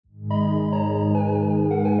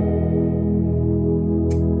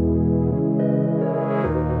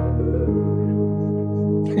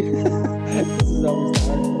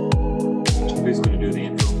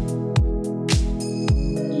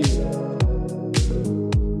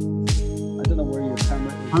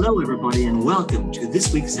Hello, everybody, and welcome to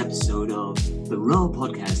this week's episode of the Raw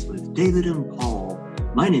Podcast with David and Paul.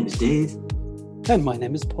 My name is Dave. And my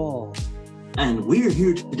name is Paul. And we're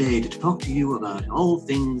here today to talk to you about all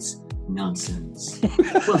things nonsense.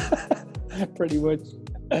 Pretty much.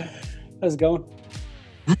 How's it going?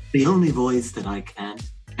 That's the only voice that I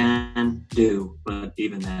can do, but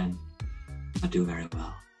even then, I do very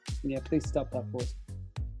well. Yeah, please stop that voice.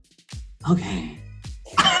 Okay.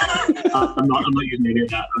 I'm not using any of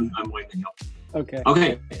that. I'm winding up. Okay.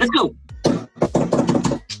 Okay, let's go.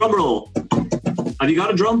 Drum roll. Have you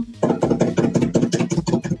got a drum?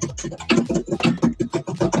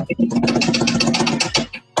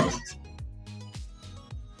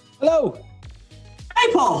 Hello.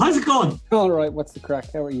 Hey, Paul. How's it going? All right. What's the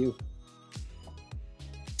crack? How are you?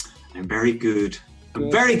 I'm very good. I'm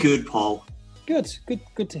Good. very good, Paul. Good.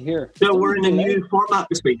 Good to hear. So we're in a Delay? new format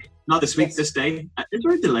this week. Not this week, Yes. this day. Is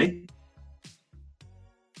there a delay?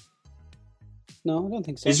 No, I don't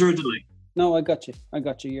think so. Is there a delay? No, I got you.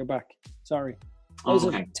 You're back. Sorry. That was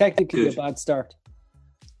Okay. technically Good. a bad start.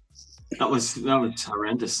 That was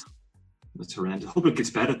horrendous. That's horrendous. Hope it gets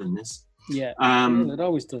better than this. Yeah. Well, it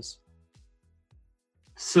always does.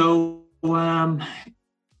 So, when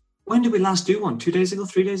did we last do one? 2 days ago?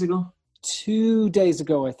 3 days ago? 2 days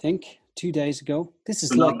ago, I think. 2 days ago. This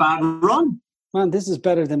is Not a bad run. man, this is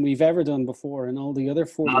better than we've ever done before, and all the other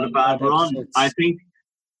 40 Not a bad run. episodes. I think.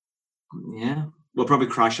 Yeah, we'll probably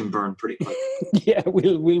crash and burn pretty quick. Yeah,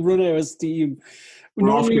 we'll run out of steam. We're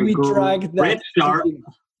off Normally to a we great drag that start. steam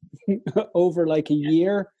over like a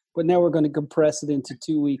year, but now we're going to compress it into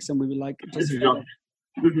 2 weeks, and we were like, This just is, not-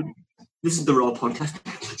 this is the Raw Podcast.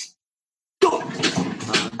 Go!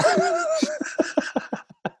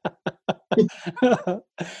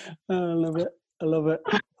 I love it.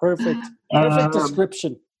 Perfect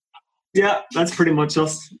description. Yeah, that's pretty much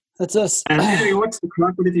us. That's us. Anyway, what's the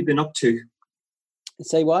crack? What have you been up to?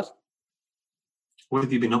 Say what? What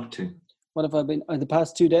have you been up to? What have I been the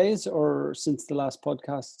past 2 days, or since the last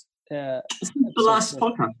podcast? The last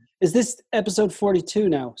podcast. Is this episode 42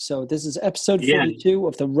 now? So this is episode Yeah. 42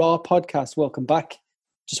 of the Raw Podcast. Welcome back.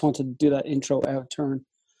 Just wanted to do that intro out turn.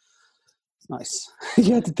 Nice.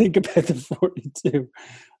 You had to think about the 42.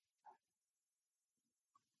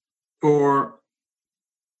 For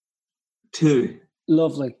 2.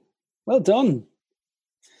 Lovely. Well done.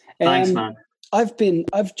 Thanks, man. I've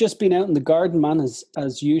just been out in the garden, man,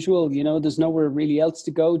 as usual. You know, there's nowhere really else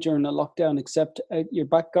to go during a lockdown except out your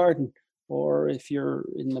back garden, or if you're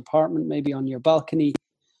in an apartment, maybe on your balcony,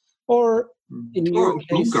 or in your front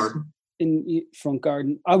case, garden. in front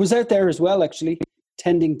garden. I was out there as well, actually,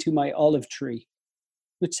 tending to my olive tree,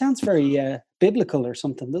 which sounds very biblical or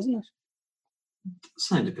something, doesn't it?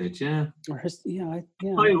 Sound a bit, yeah. Or yeah.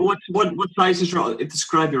 Oh, what size is your?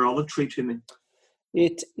 Describe your olive tree to me.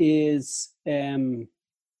 It is.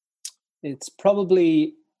 It's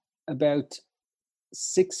probably about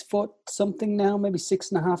 6 foot something now, maybe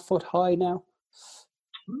 6.5 foot high now,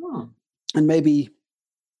 Oh, and maybe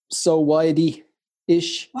so widey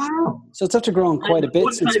ish. wow! So it's after growing quite a bit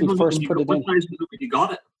What since size we was first when put it what in. size was it when you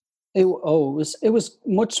got it? It was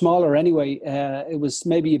much smaller anyway. It was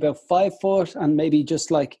maybe about 5 foot and maybe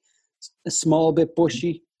just like a small bit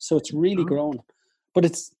bushy. So it's really grown, but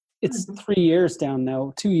it's 3 years down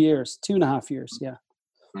now. 2 years, 2.5 years. Yeah.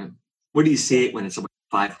 Right. Where do you see it when it's about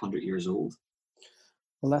 500 years old?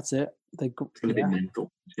 Well, that's it. It's going to be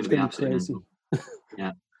mental. It's going to be gonna be absolutely crazy. mental.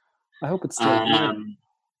 Yeah. I hope it's still.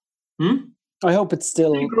 Hmm? I hope it's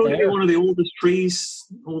still They grow to be there. one of the oldest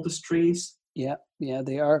trees. Yeah,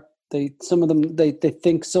 they are. Some of them they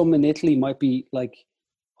think some in Italy might be like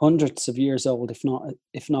hundreds of years old,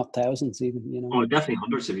 if not thousands even. You know. Oh, definitely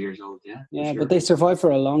hundreds of years old. Yeah. for Yeah, sure. but they survive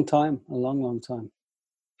for a long time, a long time.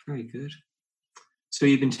 Very good. So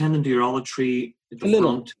you've been tending to your olive tree at the A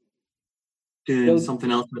little. front, doing Well- something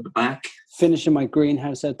else at the back. Finishing my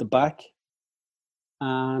greenhouse out the back,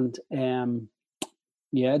 and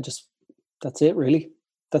yeah, just that's it really.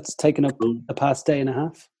 That's taken up Cool. the past day and a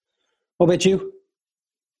half. What about you?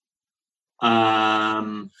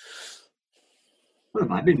 What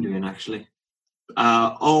have I been doing actually?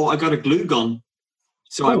 I got a glue gun.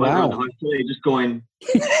 So I Oh, went around the wow. house today just going,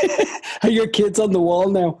 Are your kids on the wall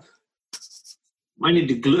now? I need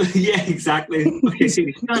to glue. Yeah, exactly. Okay,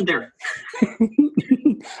 see, stand there.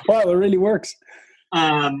 Wow, it really works.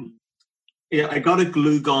 Yeah, I got a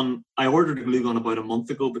glue gun. I ordered a glue gun about a month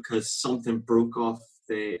ago because something broke off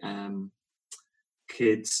the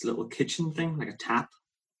kids' little kitchen thing, like a tap.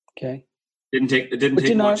 Okay. It didn't But take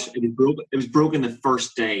you know- much. It was broken the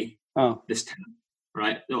first day. Oh, This tap,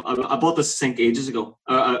 right? No, I bought this sink ages ago.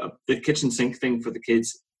 The kitchen sink thing for the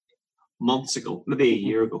kids. months ago, maybe a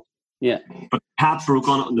year ago. Yeah. But the cap broke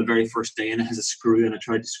on the very first day, and it has a screw, and I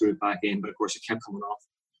tried to screw it back in, but of course it kept coming off.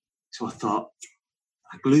 So I thought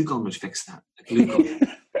a glue gun would fix that. A glue gun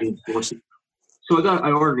reinforce it. So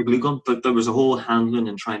I ordered a glue gun, but there was a whole handling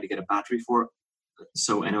and trying to get a battery for it.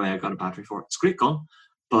 So anyway, I got a battery for it. It's a great gun,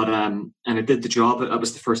 but and it did the job. That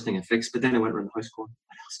was the first thing I fixed. But then I went around the house going,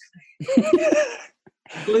 "What else can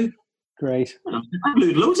I glue?" Great. I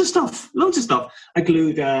glued loads of stuff. I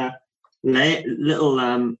glued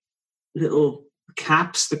little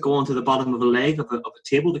caps that go onto the bottom of a leg of a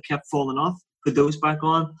table that kept falling off. Put those back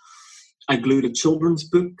on. I glued a children's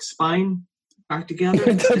book spine back together.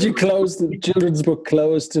 I thought you closed the children's book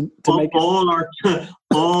closed to make all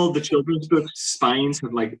the children's book spines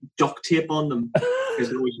have like duct tape on them because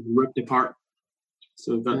they're always ripped apart.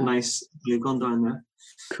 So we've got a nice glue gun down there.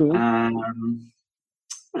 Cool.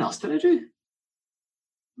 What else did I do?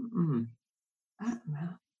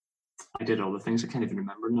 I did all the things I can't even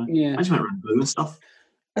remember now. Yeah. I just went around gluing stuff.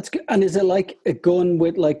 That's good. And is it like a gun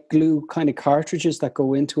with like glue kind of cartridges that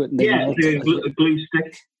go into it? And a glue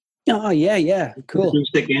stick. Oh, yeah. Cool. Glue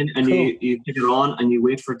stick in, and you stick it on, and you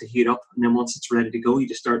wait for it to heat up, and then once it's ready to go, you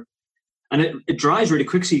just start. And it dries really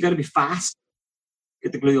quick, so you got to be fast.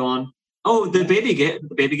 Get the glue on. Oh, the baby gate,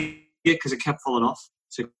 because it kept falling off.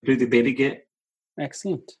 So glue the baby gate.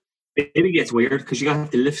 Excellent. Baby gate's weird because you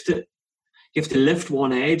have to lift it. You have to lift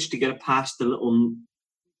one edge to get it past the little.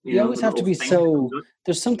 You always have to be so.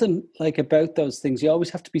 There's something like about those things. You always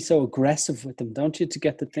have to be so aggressive with them, don't you, to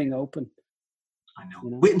get the thing open? I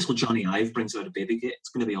know. Wait until Johnny Ive brings out a baby gate. It's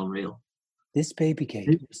going to be unreal. This baby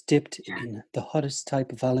gate was dipped in the hottest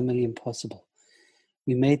type of aluminium possible.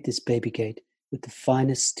 We made this baby gate with the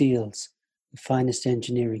finest steels, the finest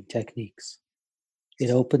engineering techniques. It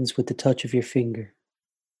opens with the touch of your finger.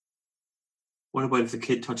 What about if the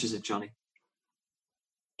kid touches it, Johnny?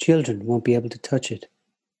 Children won't be able to touch it.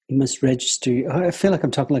 You must register. I feel like I'm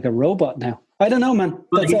talking like a robot now. I don't know, man.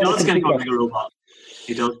 Well, he does kind of talk like a robot.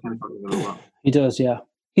 He does, yeah.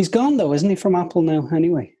 He's gone, though, isn't he, from Apple now,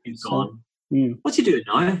 anyway? He's gone. What's he doing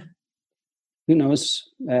now? Who knows?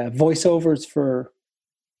 Voiceovers for...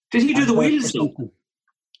 Did he do the wheels, though?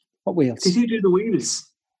 What wheels? Did he do the wheels?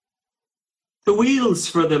 The wheels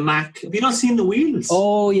for the Mac. Have you not seen the wheels?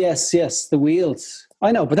 Oh, yes, the wheels.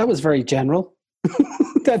 I know, but that was very general.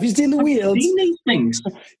 Have you seen the wheels? I've seen these things.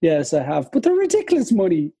 Yes, I have. But they're ridiculous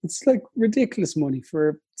money. It's like ridiculous money for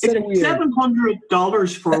a set of wheels.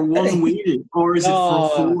 $700 for one wheel, or is it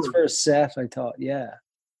for four? It's for a set, I thought, yeah.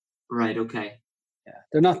 Right, okay. Yeah,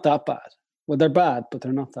 they're not that bad. Well, they're bad, but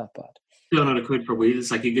they're not that bad. Still not a quid for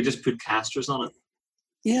wheels. Like, you could just put casters on it.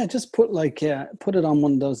 Yeah, just put it on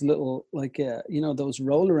one of those little, those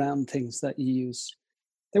roll-around things that you use.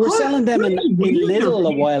 They were selling them in Lidl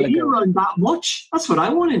a while ago. Around that much? That's what I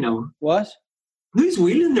want to know. What? Who's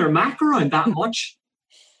wheeling their Mac around that much?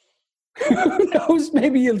 Who knows?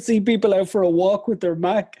 Maybe you'll see people out for a walk with their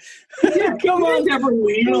Mac. Yeah, come on. Never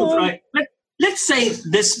wheels, right? Let's say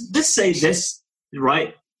this,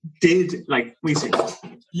 right?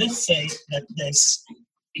 Let's say that this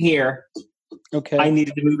here. Okay. I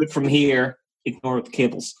needed to move it from here. Ignore the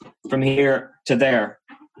cables. From here to there,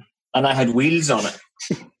 and I had wheels on it.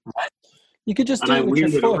 Right? You could just do it with your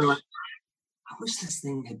foot. I wish this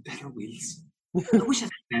thing had better wheels. I wish it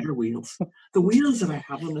had better wheels. The wheels that I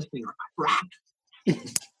have on this thing are crap.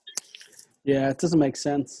 Yeah, it doesn't make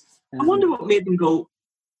sense. I wonder what made them go,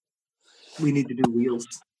 we need to do wheels.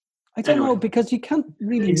 I don't know, because you can't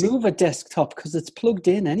really move a desktop because it's plugged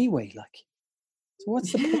in anyway. Like, so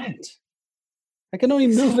what's the point? I can only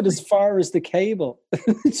move it as far as the cable. Do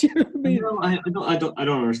you know what I mean? No, I don't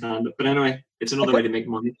understand it. But anyway, it's another way to make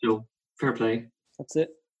money. So fair play. That's it.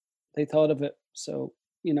 They thought of it. So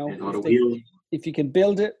if you can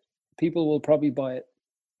build it, people will probably buy it.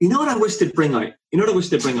 You know what I wish they'd bring out?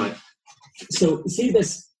 So you see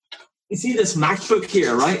this MacBook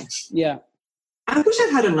here, right? Yeah. I wish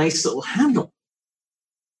it had a nice little handle.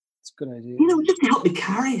 It's a good idea. Just to help me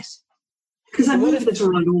carry it. Because I move this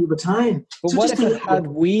around all the time. But what if it had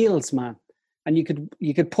wheels, man? And you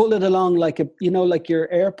could pull it along like like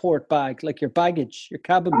your airport bag, like your baggage, your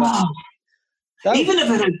cabin bag. Even if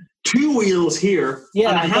it had two wheels here and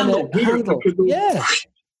a handle here. Yeah.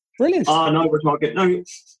 Brilliant. Oh, now we're talking. Now,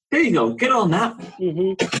 there you go. Get on that.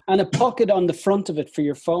 Mm-hmm. And a pocket on the front of it for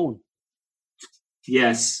your phone.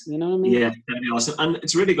 Yes. You know what I mean? Yeah, that'd be awesome. And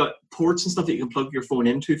it's really got ports and stuff that you can plug your phone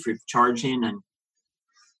into for charging, and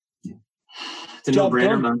it's a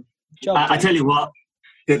no-brainer, man. I tell you what,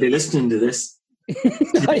 they'll be listening to this.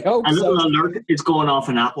 I hope A little so. alert is going off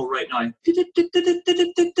in Apple right now.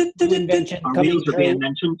 Invention Our coming wheels are being through.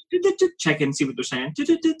 mentioned. Check in, see what they're saying.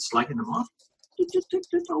 Slacking them off.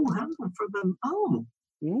 Oh, handle for them. Oh,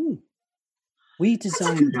 We that's a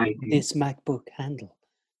designed good idea. this MacBook handle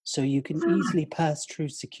so you can easily pass through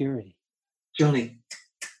security. Johnny,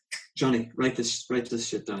 write this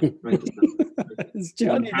shit down. Write this down. Is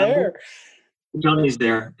Johnny there? Johnny's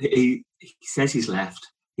there. He says he's left.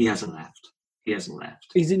 He hasn't left.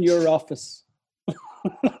 He's in your office.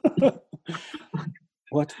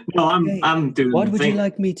 What? No, I'm doing. What the would thing. you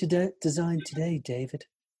like me to design today, David?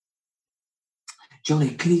 Johnny?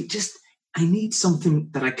 Can you just? I need something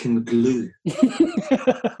that I can glue.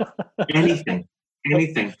 Anything.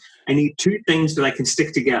 I need 2 things that I can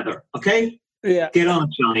stick together. Okay? Yeah. Get on it,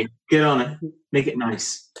 Johnny. Get on it. Make it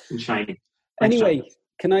nice and shiny. Anyway,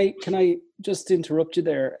 can I just interrupt you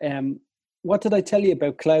there? What did I tell you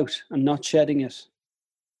about clout and not shedding it?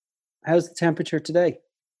 How's the temperature today?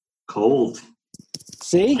 Cold.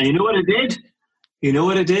 See? And you know what I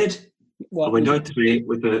did? What I went was out today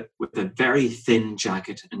with a very thin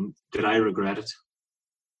jacket, and did I regret it?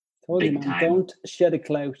 Told you, big man, time. don't shed a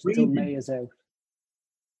clout until Really? May is out.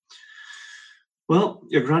 Well,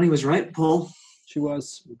 your granny was right, Paul. She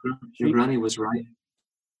was. Your granny was right.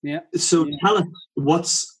 Yeah. So Yeah. tell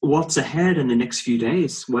us what's ahead in the next few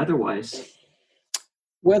days, weather-wise.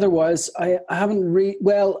 Weather-wise, I haven't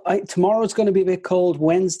tomorrow's going to be a bit cold.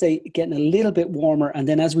 Wednesday, getting a little bit warmer. And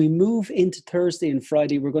then as we move into Thursday and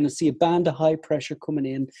Friday, we're going to see a band of high pressure coming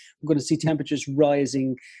in. We're going to see temperatures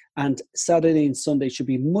rising. And Saturday and Sunday should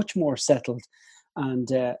be much more settled. And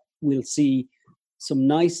we'll see some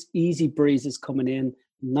nice, easy breezes coming in.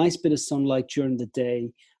 Nice bit of sunlight during the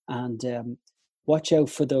day. And watch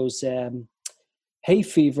out for those hay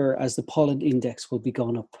fever as the pollen index will be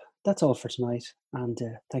gone up. That's all for tonight, and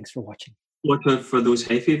thanks for watching. Watch out for those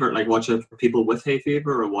hay fever, like watch out for people with hay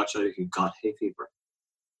fever, or watch out if you've got hay fever.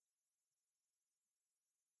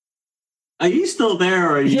 Are you still there?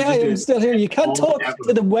 Or are you I'm still here. You can't talk ever?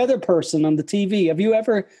 to the weather person on the TV. Have you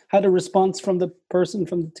ever had a response from the person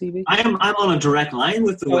from the TV? I'm on a direct line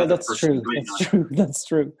with the weather that's person true. right That's now. true. That's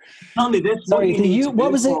true. Tell me this. Sorry,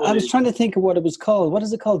 what was it? I was is- trying to think of what it was called. What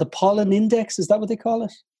is it called? The pollen index? Is that what they call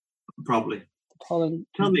it? Probably. The pollen.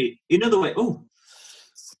 Tell me, you know the way. Oh,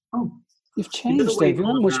 You've changed, way Dave.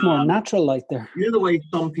 You're much more natural like there. you know the way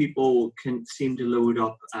some people can seem to load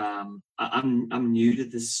up. I'm new to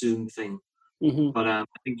this Zoom thing, Mm-hmm. but I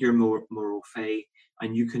think you're more au fait,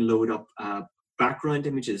 and you can load up background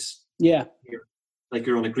images Yeah, like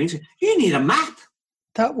you're on a green screen. You need a map,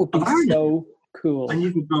 that would be Ireland. so cool. and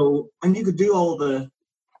you could go and you could do all the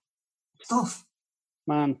stuff.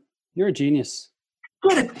 Man, you're a genius.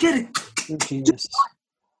 Get it. You're a genius.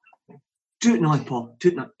 Do it now, Paul. Do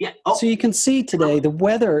it now. Yeah. Oh, So you can see today the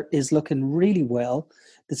weather is looking really well.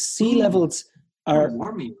 The sea levels are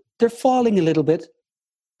warming. they're falling a little bit.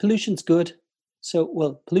 Pollution's good.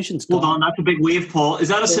 So pollution's Hold gone. on, that's a big wave, Paul. Is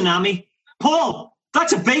that a tsunami? Paul,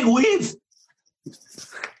 that's a big wave.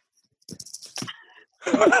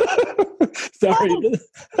 Sorry,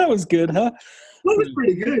 that was good, huh? That was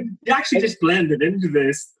pretty good. You actually just blended into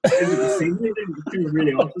the scenery. It was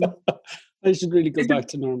really awesome. I should really go back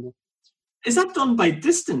to normal. Is that done by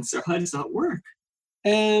distance, or how does that work?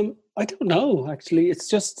 I don't know. Actually, it's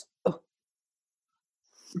just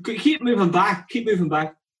Keep moving back. Keep going.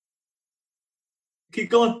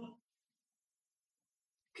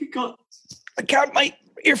 I can't. My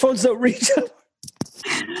earphones don't reach up.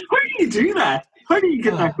 How do you do that? How do you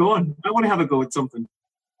get that going? I want to have a go at something.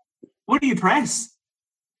 What do you press?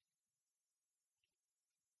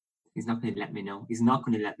 He's not going to let me know. He's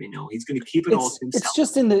going to keep it all to himself. It's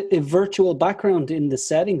just in the virtual background in the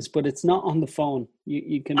settings, but it's not on the phone.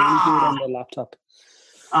 You can only do it on the laptop.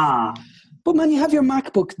 But man, you have your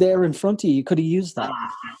MacBook there in front of you. You could have used that.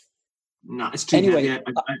 No, it's too Anyway, heavy.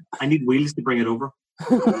 I need wheels to bring it over.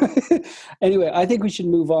 Anyway, I think we should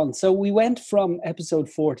move on. So we went from episode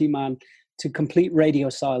 40, man, to complete radio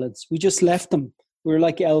silence. We just left them. We were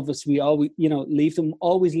like Elvis. We always,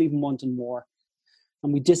 always leave them wanting more.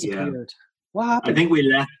 And we disappeared. Yeah. What happened? I think we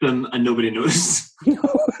left them and nobody noticed.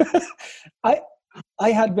 I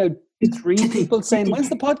had about 3 people saying, "When's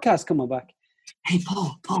the podcast coming back?" Hey,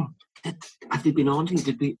 Paul, have they been on to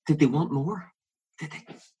you? Did they want more? Did they?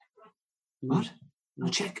 What? No,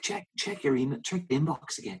 check your email. Check the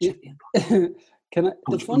inbox again. Check the inbox. Can I?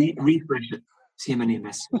 The funny. Refresh it. See how many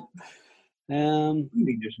messages.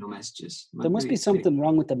 Maybe there's no messages. There must be something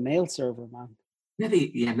wrong with the mail server, man.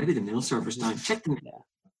 Maybe the mail server's down. Check them. Yeah.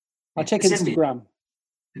 I'll check Instagram.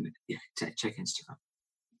 Yeah, check Instagram.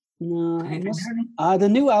 No, the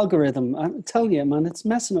new algorithm. I'm telling you, man, it's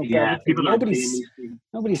messing up everything. People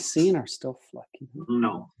Nobody's seeing our stuff. Like,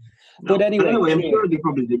 No. But anyway, I'm sure they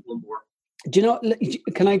probably did one more. Do you know?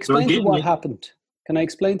 Can I explain to you what happened? Can I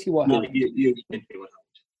explain to you what happened? You explain to me what happened.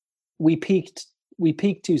 We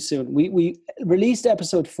peaked too soon. We released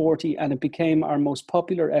episode 40, and it became our most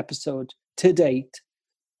popular episode to date.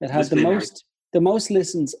 It had the most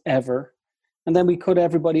listens ever, and then we cut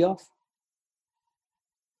everybody off.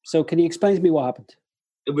 So, can you explain to me what happened?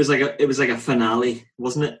 It was like a finale,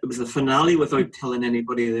 wasn't it? It was a finale without telling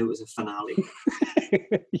anybody that it was a finale.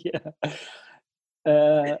 Yeah.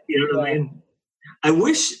 You know what I mean? I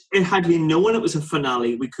wish it had been known it was a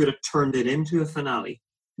finale. We could have turned it into a finale.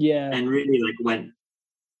 Yeah. And really went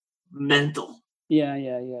mental. Yeah.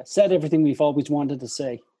 Said everything we've always wanted to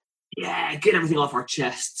say. Yeah, get everything off our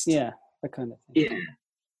chests. Yeah, that kind of thing.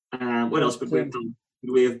 Yeah. What else would we have done?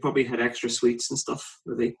 We have probably had extra sweets and stuff,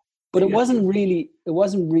 really. But it wasn't really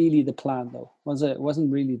the plan, though, was it? It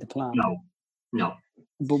wasn't really the plan. No.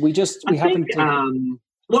 But we happened to.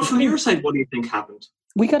 Well, from your side, what do you think happened?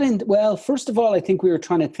 We got in. Well, first of all, I think we were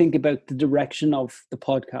trying to think about the direction of the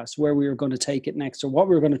podcast, where we were going to take it next, or what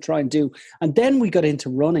we were going to try and do, and then we got into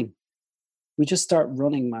running. We just start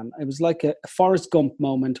running, man. It was like a Forrest Gump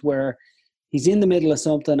moment where he's in the middle of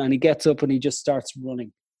something and he gets up and he just starts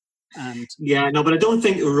running. And but I don't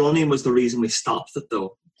think running was the reason we stopped it,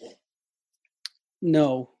 though.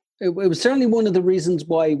 No, it was certainly one of the reasons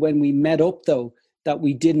why when we met up, though, that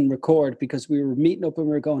we didn't record, because we were meeting up and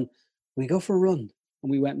we were going, we go for a run,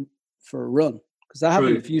 and we went for a run, because that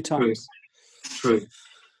happened a few times. True.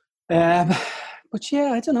 But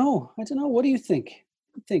yeah, I don't know. What do you think?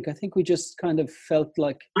 I think we just kind of felt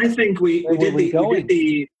like. I think we did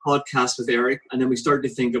the podcast with Eric, and then we started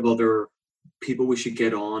to think of other people we should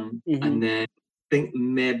get on, and then I think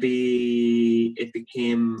maybe it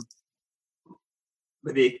became.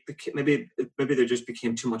 Maybe there just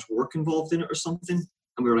became too much work involved in it or something,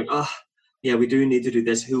 and we were like, we do need to do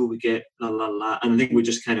this. Who will we get? La la la. And I think we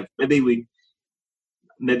just kind of maybe we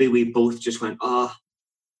both just went,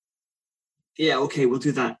 okay, we'll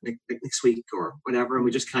do that next week or whatever. And we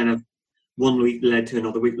just kind of 1 week led to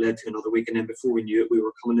another week, and then before we knew it, we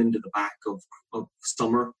were coming into the back of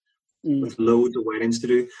summer with loads of weddings to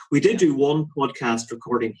do. We did do one podcast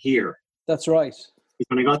recording here. That's right.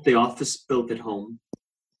 When I got the office built at home,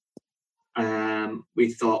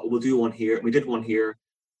 we thought we'll do one here. We did one here,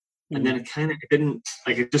 and then it didn't,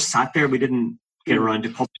 like, it just sat there. We didn't get around to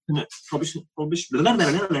publishing. I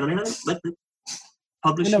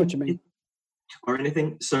know what you mean. Or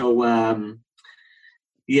anything. So and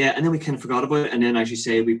then we kind of forgot about it. And then, as you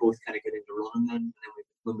say, we both kind of get into running. Then, and then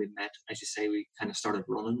when we met, as you say, we kind of started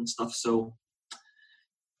running and stuff. So,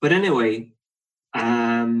 but anyway,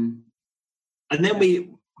 and then we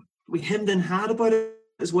hemmed and hawed about it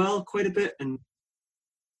as well quite a bit, and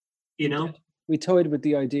we toyed with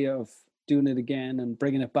the idea of doing it again and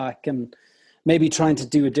bringing it back, and maybe trying to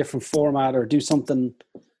do a different format or do something.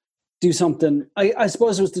 I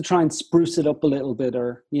suppose it was to try and spruce it up a little bit,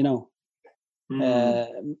 or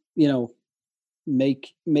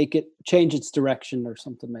make it change its direction or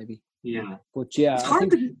something maybe. Yeah, but yeah, it's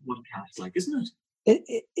hard to do a podcast, like, isn't it?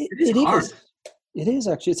 It hard. Is. It is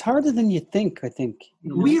actually. It's harder than you think, I think.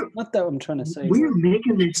 Not that I'm trying to say. We're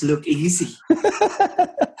making this look easy.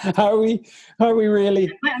 Are we really?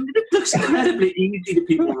 It looks incredibly easy to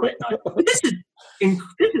people right now. But this is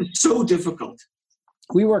so difficult.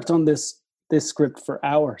 We worked on this script for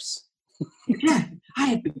hours. Yeah, I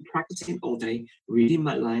had been practicing all day, reading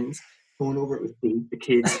my lines, going over it with the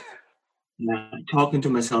kids, talking to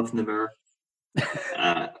myself in the mirror.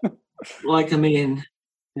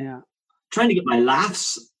 Trying to get my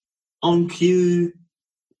laughs on cue.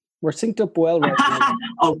 We're synced up well right now.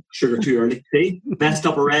 Oh, sugar, too early. See? Messed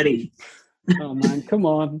up already. Oh, man, come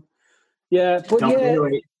on. Yeah, but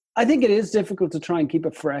anyway. I think it is difficult to try and keep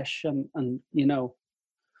it fresh and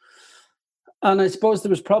and I suppose there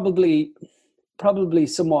was probably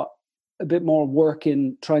somewhat a bit more work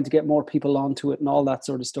in trying to get more people onto it and all that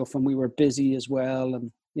sort of stuff, and we were busy as well,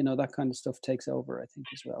 and that kind of stuff takes over, I think,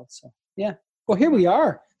 as well. So yeah. Well, here we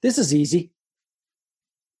are. This is easy-ish.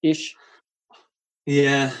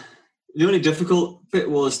 Yeah. The only difficult bit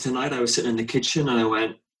was tonight I was sitting in the kitchen and I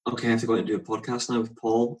went, okay, I have to go out and do a podcast now with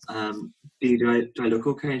Paul. Do I look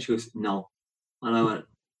okay? And she goes, no. And I went,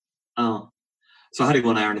 oh. So I had to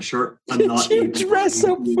go and iron a shirt. Did you dress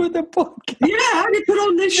up for the podcast? Yeah, I had to put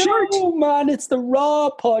on this shirt. Oh, man, it's the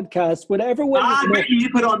Raw podcast. Whatever way you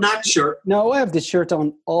put on that shirt. No, I have this shirt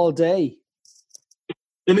on all day.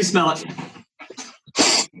 Let me smell it.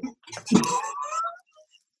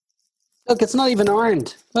 Look, it's not even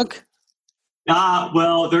ironed. Look.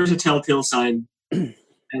 Well, there's a telltale sign.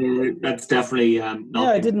 That's definitely not.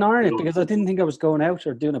 Yeah, I didn't iron it because I didn't think I was going out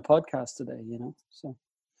or doing a podcast today, So.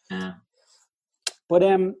 Yeah. But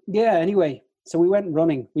yeah. Anyway, so we went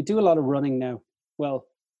running. We do a lot of running now. Well,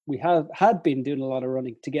 we had been doing a lot of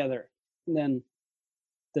running together, and then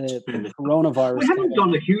the coronavirus. We haven't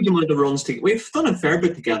done a huge amount of runs together. We've done a fair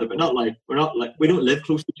bit together, but we don't live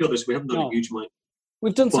close to each other, so we haven't done a huge amount.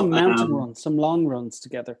 We've done some mountain runs, some long runs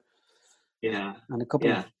together. Yeah. And a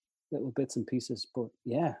couple of little bits and pieces. But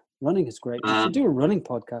yeah, running is great. You should do a running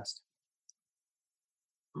podcast.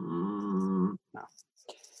 No.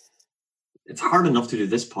 It's hard enough to do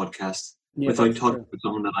this podcast without talking to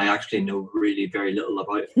someone that I actually know really very little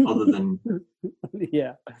about, other than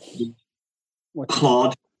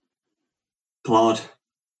Plod.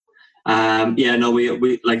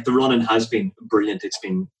 We like, the running has been brilliant. It's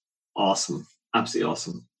been awesome, absolutely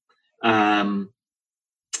awesome.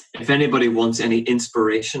 If anybody wants any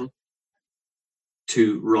inspiration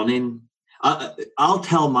to running, I'll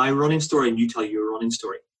tell my running story and you tell your running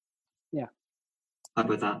story. Yeah. How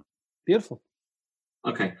about that? Beautiful.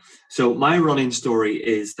 Okay. So my running story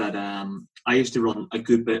is that I used to run a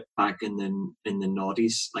good bit back in the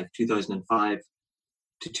noughties, like 2005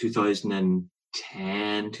 to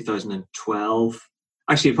 2010, 2012.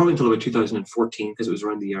 Actually, probably until about 2014, because it was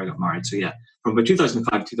around the year I got married. So yeah, from about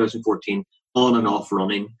 2005 to 2014, on and off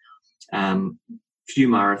running. Few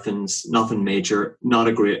marathons, nothing major, not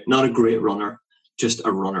a great runner, just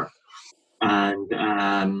a runner. And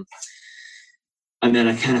then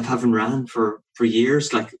I kind of haven't ran for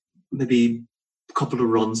years, like maybe a couple of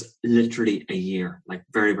runs, literally a year, like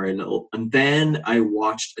very, very little. And then I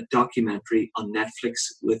watched a documentary on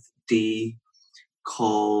Netflix with Dee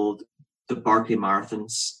called The Barkley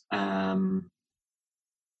Marathons.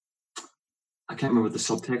 I can't remember what the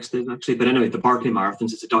subtext is actually, but anyway, The Barkley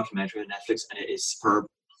Marathons is a documentary on Netflix and it is superb.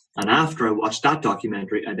 And after I watched that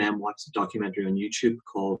documentary, I then watched a documentary on YouTube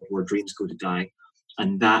called Where Dreams Go to Die.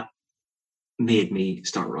 And that made me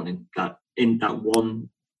start running. That one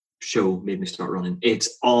show made me start running.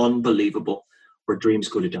 It's unbelievable. Where Dreams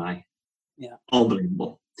Go to Die. Yeah.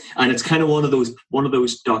 Unbelievable. And it's kind of one of those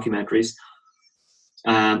documentaries.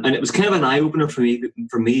 And it was kind of an eye-opener for me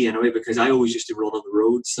anyway, because I always used to run on the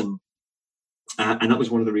roads, and that was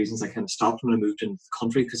one of the reasons I kind of stopped when I moved into the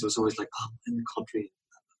country, because I was always like, I'm in the country.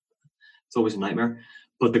 It's always a nightmare.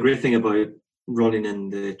 But the great thing about running in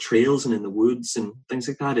the trails and in the woods and things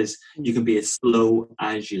like that is you can be as slow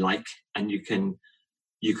as you like, and you can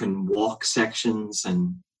walk sections,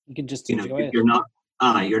 and you can just enjoy it. You're not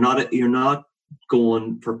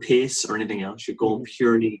going for pace or anything else. You're going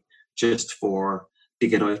purely just to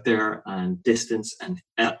get out there, and distance and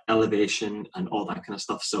elevation and all that kind of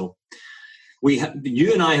stuff. So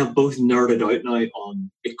you and I have both nerded out now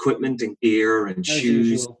on equipment and gear and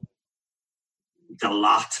shoes. The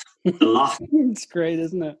lot. It's great,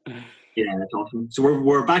 isn't it? Yeah, that's awesome. So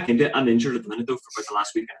we're back into it. I'm injured at the minute though for about the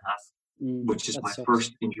last week and a half, which is my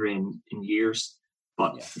first injury in years.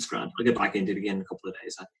 But it's grand. I'll get back into it again in a couple of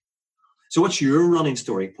days. So what's your running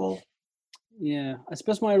story, Paul? Yeah, I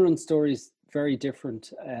suppose my run story is very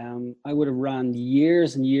different. I would have ran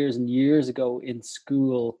years and years and years ago in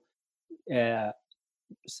school,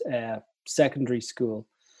 secondary school,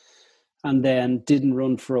 and then didn't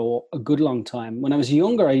run for a good long time. When I was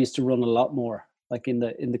younger, I used to run a lot more, like in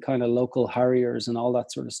the kind of local Harriers and all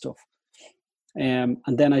that sort of stuff. And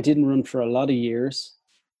then I didn't run for a lot of years.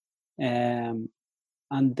 And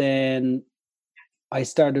then I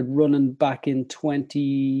started running back in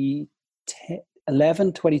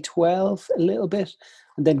 2012, a little bit,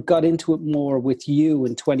 and then got into it more with you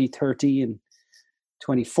in 2013,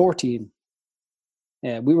 2014.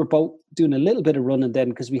 We were both doing a little bit of running then,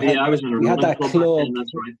 because we had that club.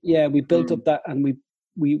 That's right. Yeah, we built up that, and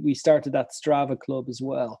we started that Strava club as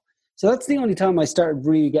well. So that's the only time I started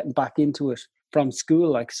really getting back into it from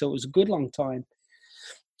school. So it was a good long time.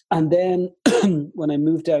 And then when I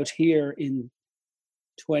moved out here in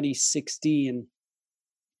 2016,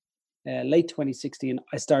 late 2016,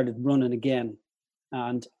 I started running again,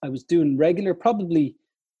 and I was doing regular, probably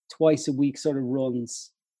twice a week sort of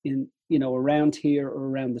runs in, around here or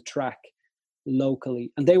around the track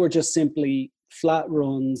locally. And they were just simply flat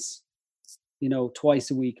runs,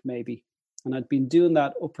 twice a week maybe. And I'd been doing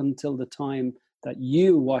that up until the time that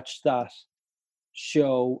you watched that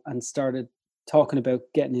show and started talking about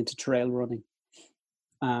getting into trail running.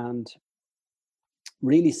 And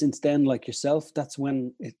really since then, like yourself, that's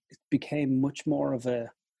when it became much more of I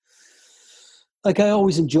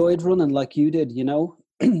always enjoyed running like you did,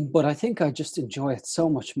 but I think I just enjoy it so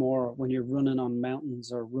much more when you're running on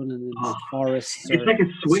mountains or running in Oh, forests. it's like a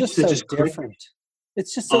It's switch just that so just clicks. different.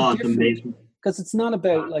 It's just so Oh, it's different amazing. because it's not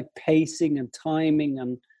about like pacing and timing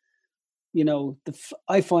and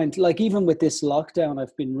I find like even with this lockdown,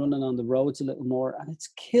 I've been running on the roads a little more, and it's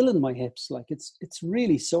killing my hips. Like it's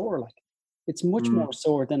really sore. Like it's much more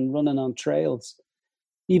sore than running on trails.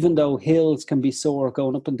 Even though hills can be sore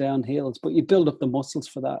going up and down hills, but you build up the muscles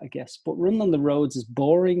for that, I guess. But running on the roads is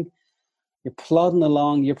boring. You're plodding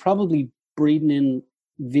along. You're probably breathing in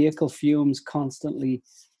vehicle fumes constantly.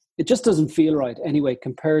 It just doesn't feel right anyway,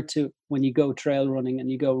 compared to when you go trail running and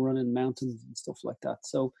you go running mountains and stuff like that.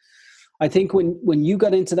 So I think when you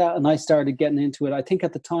got into that and I started getting into it, I think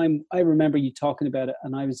at the time I remember you talking about it,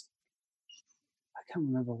 and I can't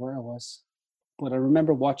remember where I was, but I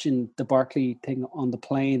remember watching the Barkley thing on the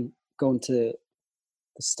plane going to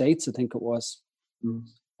the States, I think it was,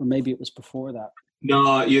 or maybe it was before that.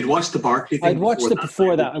 No, you'd watched the Barkley thing. I'd watched it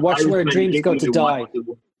before that. I watched Where Dreams Go to Die.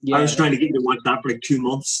 Yeah, I was trying to get you to watch that for like 2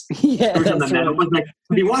 months. Yeah, that's right. I was like,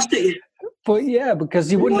 have you watched it yet? But yeah,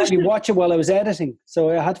 because you wouldn't let me watch it while I was editing, so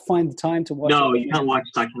I had to find the time to watch it. No, you can't watch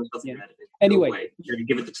that kind of stuff. Yeah. Editing. Anyway, no you're gonna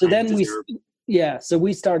give it the time. So then so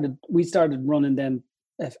we started running then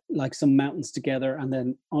like some mountains together, and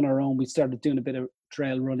then on our own we started doing a bit of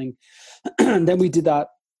trail running, and then we did that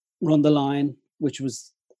Run the Line, which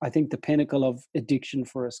was I think the pinnacle of addiction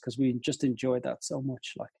for us because we just enjoyed that so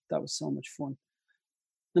much. Like that was so much fun.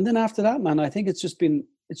 And then after that, man, I think it's just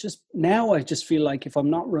now I just feel like if I'm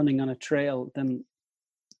not running on a trail, then,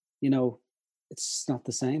 it's not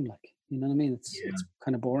the same. Like, you know what I mean? It's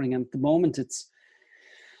kind of boring. And at the moment it's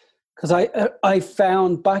because I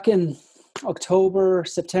found back in October,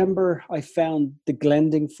 September, I found the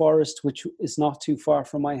Glending Forest, which is not too far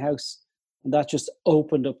from my house. And that just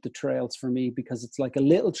opened up the trails for me because it's like a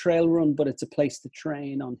little trail run, but it's a place to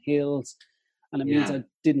train on hills. And it means I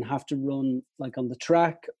didn't have to run like on the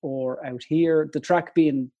track or out here, the track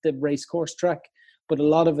being the race course track, but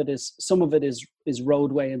some of it is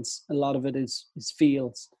roadway and a lot of it is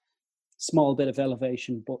fields, small bit of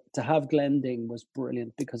elevation. But to have Glending was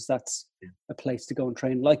brilliant because that's a place to go and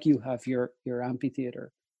train like you have your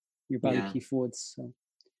amphitheater, your Ballykeefe Woods.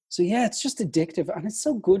 So yeah, it's just addictive and it's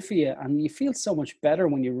so good for you. And you feel so much better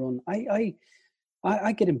when you run.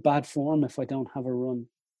 I get in bad form if I don't have a run,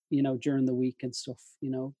 during the week and stuff.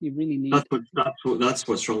 You really need. That's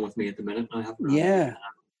what's wrong with me at the minute. I have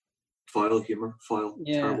foil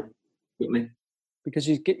terrible with me because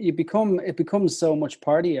it becomes so much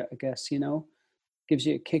part of you, I guess. Gives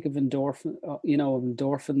you a kick of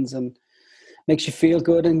endorphins and makes you feel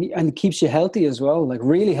good and keeps you healthy as well, like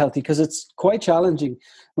really healthy, because it's quite challenging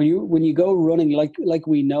when you go running, like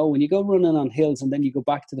we know, when you go running on hills and then you go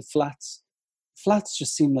back to the flats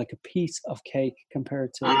just seem like a piece of cake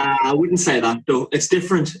compared to. I wouldn't say that though. It's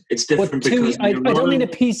different. It's different because I don't mean a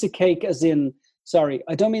piece of cake as in. Sorry,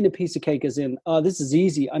 I don't mean a piece of cake as in. Oh, this is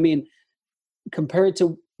easy. I mean, compared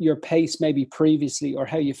to your pace maybe previously, or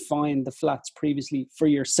how you find the flats previously for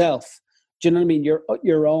yourself. Do you know what I mean?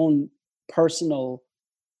 Your own personal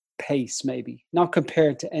pace, maybe not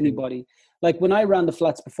compared to anybody. Like when I ran the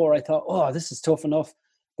flats before, I thought, oh, this is tough enough.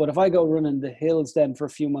 But if I go running the hills then for a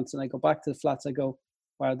few months and I go back to the flats, I go,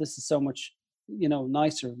 wow, this is so much,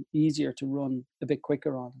 nicer, easier to run a bit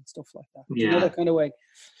quicker on and stuff like that. Yeah. That kind of way.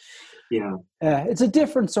 Yeah. It's a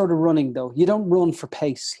different sort of running though. You don't run for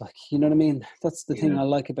pace. Like, you know what I mean? That's the thing I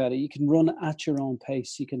like about it. You can run at your own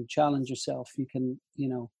pace. You can challenge yourself. You can,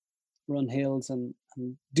 run hills and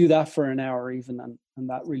do that for an hour even. And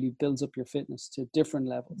that really builds up your fitness to different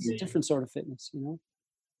levels, different sort of fitness,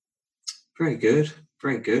 Very good.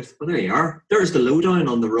 Very good. Well, there you are. There's the lowdown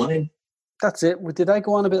on the running. That's it. Did I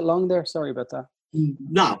go on a bit long there? Sorry about that.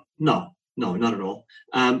 No, not at all.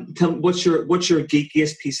 Tell me, what's your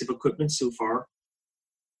geekiest piece of equipment so far?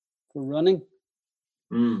 For running?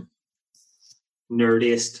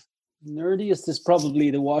 Nerdiest. Nerdiest is probably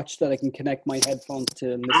the watch that I can connect my headphones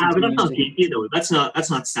to. And but that's not geeky though. That's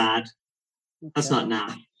not sad. Okay. That's not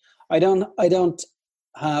nah. I don't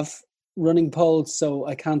have running poles, so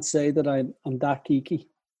I can't say that I'm that geeky.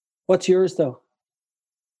 What's yours though?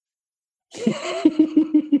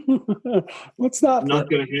 What's that? I'm not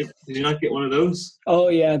gonna hit. Did you not get one of those? Oh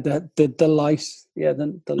yeah, the light. Yeah,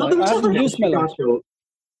 the light. I haven't used my light.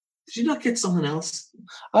 Did you not get something else?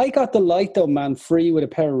 I got the light though, man, free with a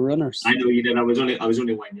pair of runners. I know you did. I was only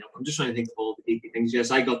winding up. I'm just trying to think of all the geeky things.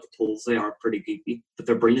 Yes, I got the poles. They are pretty geeky, but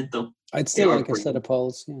they're brilliant though. I'd still like a set of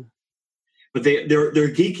poles. Yeah. But they're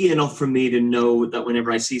geeky enough for me to know that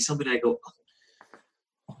whenever I see somebody, I go,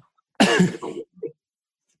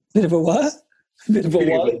 bit of a what? Bit of a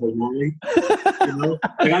wall. Wally, you know?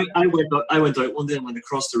 Like I went out one day and went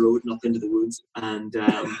across the road and up into the woods, and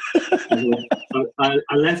I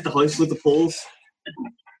left the house with the poles.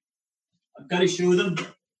 I've got to show them.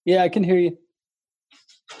 Yeah, I can hear you.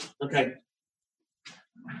 Okay.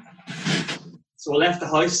 So I left the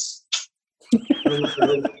house.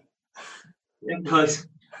 Because,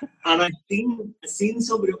 and I seen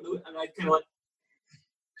somebody up the wood, and I kind of went,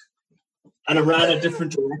 and I ran a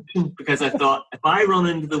different direction because I thought, if I run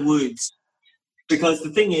into the woods, because the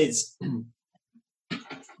thing is,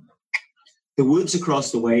 the woods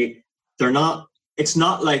across the way, it's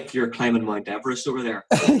not like you're climbing Mount Everest over there.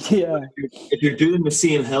 Yeah. If you're doing the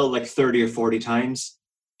same hill like 30 or 40 times,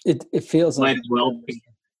 it feels might like as well be.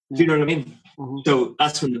 Do you know what I mean? Mm-hmm. So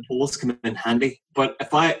that's when the poles come in handy. But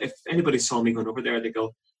if anybody saw me going over there, they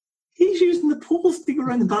go, he's using the poles to go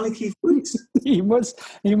around the Ballykeith woods. he must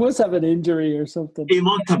have an injury or something. He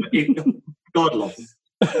must have God love him.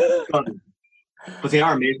 God love him. But they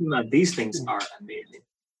are amazing, man. These things are amazing.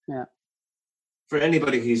 Yeah. For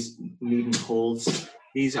anybody who's needing poles,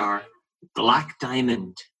 these are black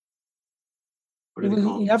diamond. What are they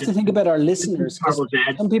called? You have to think about our listeners.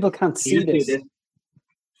 Some people can't see this.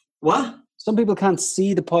 What? Some people can't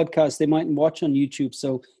see the podcast. They mightn't watch on YouTube,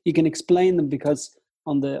 so you can explain them, because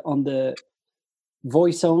on the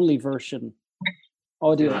voice only version,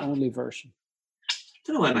 audio only version. I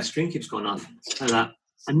don't know why my screen keeps going off like that.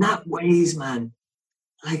 And that weighs, man,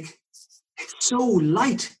 like, it's so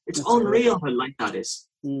light. It's unreal how light that is.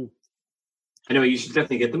 Anyway, you should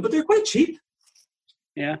definitely get them, but they're quite cheap.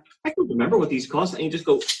 Yeah. I can't remember what these cost, and you just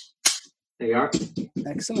go, there you are.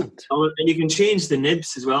 Excellent. Oh, and you can change the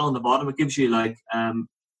nibs as well on the bottom. It gives you like,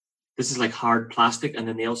 this is like hard plastic, and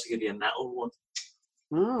then they also give you a metal one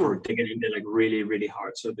for digging into like really, really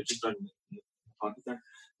hard. So they're just down in the pocket there.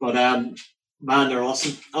 But man, they're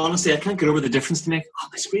awesome. Honestly, I can't get over the difference to make. Oh,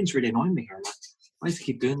 my screen's really annoying me here. Why do I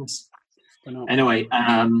keep doing this? Anyway,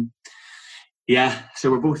 yeah. So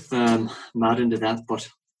we're both mad into that, but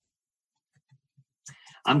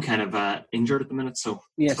I'm kind of injured at the minute, so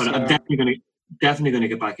yes, but I'm definitely going to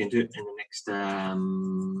get back into it in the next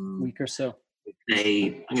week or so.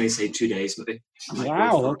 I'm going to say 2 days, maybe.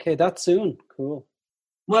 Wow. Okay, that's soon. Cool.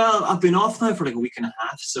 Well, I've been off now for like a week and a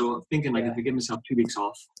half, so I'm thinking like if I give myself 2 weeks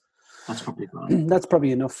off, that's probably fine. That's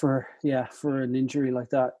probably enough for an injury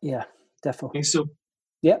like that. Yeah, definitely. I think so.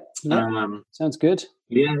 Yeah. Sounds good.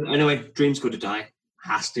 Yeah. Anyway, dreams go to die.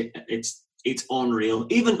 Has to. It's unreal.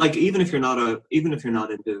 Even if you're not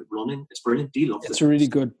into running, it's brilliant. Do you love it? It's a really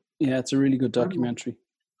good. Yeah, it's a really good documentary.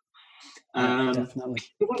 Definitely.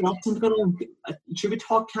 What else is going on? Should we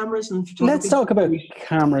talk cameras and photography? Let's talk about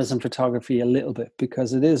cameras and photography a little bit,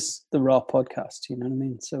 because it is the Raw podcast. You know what I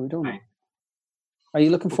mean? So we don't. Right. Are you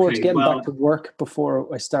looking forward to getting back to work before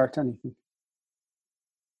I start anything?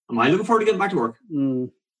 Am I looking forward to getting back to work?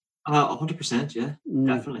 100%. Yeah,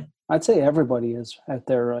 definitely. I'd say everybody is out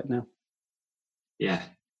there right now. Yeah.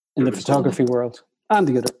 In the photography world and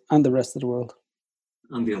the rest of the world.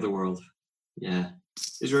 And the other world. Yeah.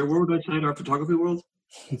 Is there a world outside our photography world?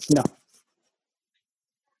 No.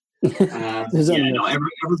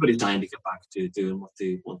 Everybody's dying to get back to doing what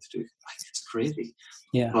they want to do. It's crazy.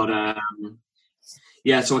 Yeah. But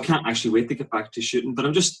so I can't actually wait to get back to shooting, but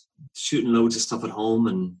I'm just shooting loads of stuff at home,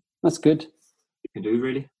 and that's good. You can do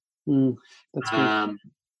really. That's good. I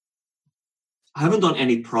haven't done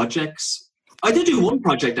any projects. I did do one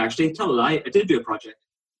project actually. Tell a lie. I did do a project.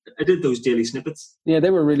 I did those daily snippets. Yeah, they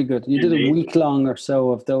were really good. You did a week long or so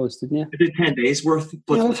of those, didn't you? I did 10 days worth.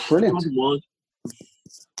 But that's brilliant.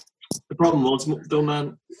 The problem was, though,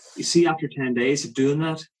 man, you see, after 10 days of doing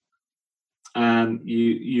that,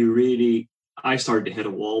 you really, I started to hit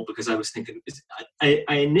a wall, because I was thinking, I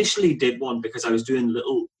initially did one because I was doing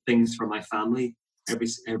little things for my family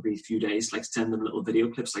every few days, like send them little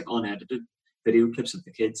video clips, like unedited video clips of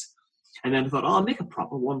the kids. And then I thought, I'll make a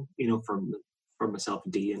proper one, for myself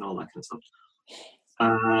and Dee and all that kind of stuff.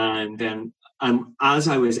 And then as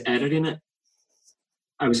I was editing it,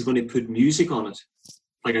 I was going to put music on it,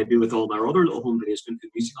 like I do with all our other little home videos, going to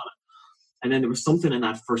put music on it. And then there was something in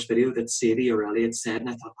that first video that Sadie or Elliot said, and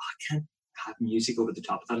I thought, I can't have music over the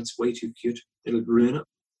top of that. It's way too cute. It'll ruin it.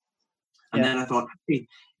 And then I thought, hey,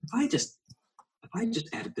 if I just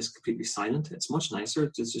edit this completely silent, it's much nicer.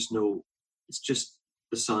 It's just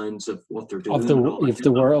the sounds of what they're doing. Of the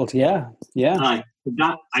world, yeah. I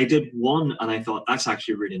did one, and I thought, that's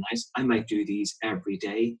actually really nice. I might do these every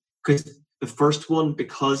day. Because the first one,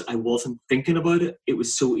 because I wasn't thinking about it, it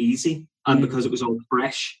was so easy. And because it was all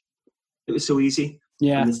fresh, it was so easy.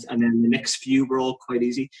 Yeah. And then the next few were all quite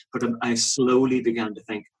easy. But I slowly began to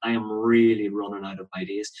think, I am really running out of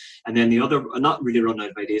ideas. And then the other, not really running out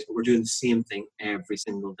of ideas, but we're doing the same thing every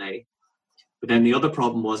single day. But then the other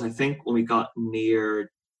problem was, I think when we got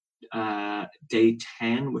near day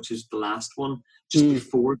 10, which is the last one, just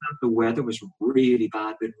before that, the weather was really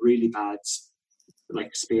bad. We had really bad,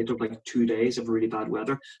 like, spate of like 2 days of really bad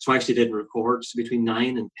weather. So I actually didn't record. So between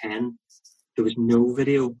 9 and 10, there was no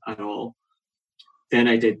video at all. Then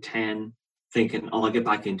I did 10, thinking, oh, I'll get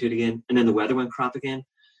back into it again. And then the weather went crap again.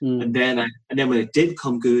 And then when it did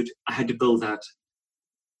come good, I had to build that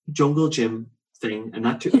jungle gym thing, and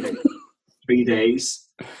that took like 3 days.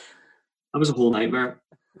 That was a whole nightmare.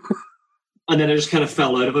 And then I just kind of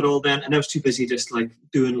fell out of it all then, and I was too busy just like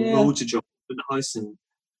doing loads of jobs in the house, and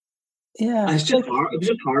it's just hard. It was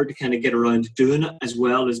just hard to kind of get around to doing it as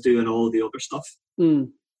well as doing all the other stuff.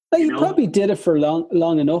 But you probably did it for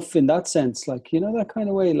long enough in that sense, like, you know, that kind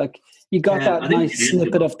of way. Like, you got that nice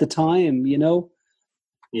snippet of the time, you know.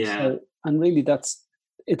 Yeah. So, and really, that's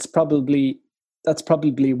probably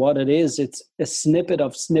what it is. It's a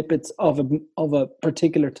snippets of a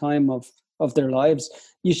particular time of their lives.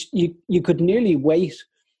 You could nearly wait,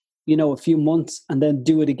 you know, a few months and then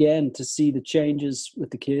do it again to see the changes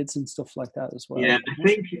with the kids and stuff like that as well. Yeah,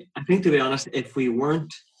 I think to be honest, if we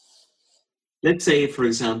weren't, let's say, for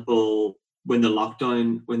example, when the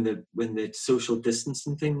lockdown, when the social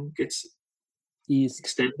distancing thing gets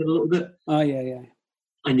extended a little bit. Oh yeah.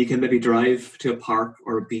 And you can maybe drive to a park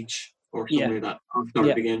or a beach or something like that. I'll start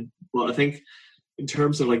it again. Well, I think in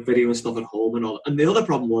terms of like video and stuff at home and all, and the other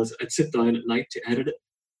problem was I'd sit down at night to edit it,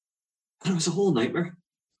 and it was a whole nightmare.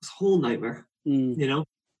 You know,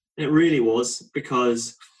 it really was,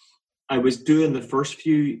 because I was doing the first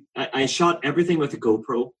few. I shot everything with a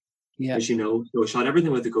GoPro, as you know. So I shot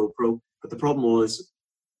everything with the GoPro, but the problem was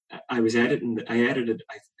I edited,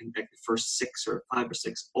 I think, like the first 5 or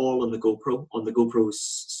 6, all on the GoPro's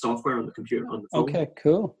software on the computer, on the phone. Okay,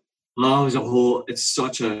 cool. Oh, it's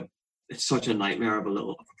such a nightmare of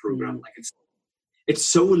a program. Like, it's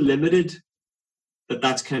so limited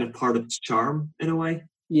that's kind of part of its charm in a way.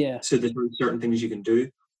 Yeah. So there's certain things you can do.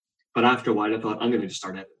 But after a while, I thought, I'm going to just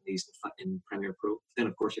start editing these in Premiere Pro. Then,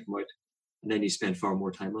 of course, you come out, and then you spend far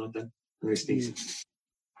more time on it then. And it's these.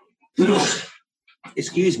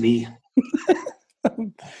 Excuse me.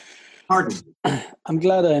 Pardon. I'm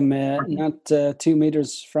glad I'm not 2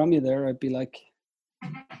 meters from you there. I'd be like...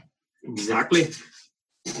 Exactly.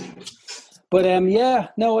 But I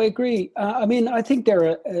agree. I mean, I think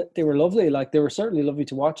they were lovely. Like, they were certainly lovely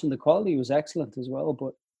to watch, and the quality was excellent as well.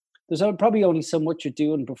 But there's probably only so much you're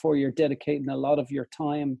doing before you're dedicating a lot of your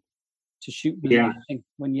time to shooting anything,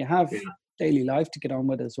 when you have daily life to get on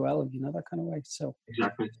with as well, you know, that kind of way. So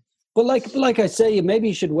exactly. But like I say, maybe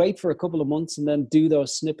you should wait for a couple of months and then do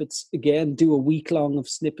those snippets again, do a week long of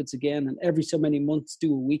snippets again, and every so many months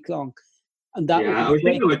do a week long. And that would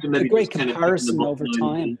be a great comparison over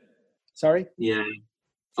time. Sorry? Yeah.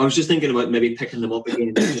 I was just thinking about maybe picking them up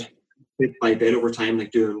again bit by bit over time,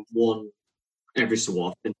 like doing one every so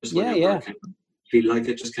often. Just whenever I kind of feel like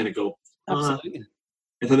it, just kind of go, absolutely.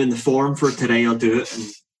 If I'm in the form for it today, I'll do it.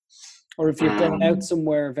 Or if you're going out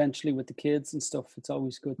somewhere eventually with the kids and stuff, it's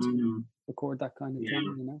always good to record that kind of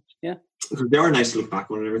thing, you know? Yeah. Because they are nice to look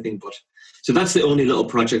back on and everything. But so that's the only little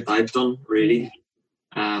project I've done, really.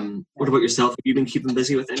 What about yourself? Have you been keeping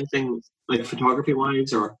busy with anything, like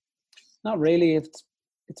photography-wise, or? Not really.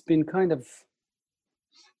 It's been kind of,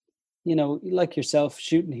 you know, like yourself,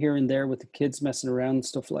 shooting here and there with the kids, messing around and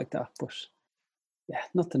stuff like that. But yeah,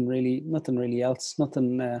 nothing really else,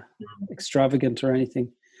 nothing extravagant or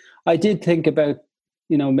anything. I did think about,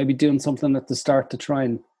 you know, maybe doing something at the start to try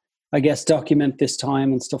and, I guess, document this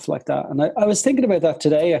time and stuff like that. And I was thinking about that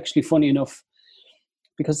today, actually, funny enough,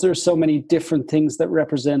 because there's so many different things that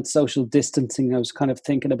represent social distancing. I was kind of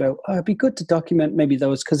thinking about, it'd be good to document maybe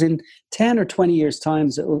those, because in 10 or 20 years'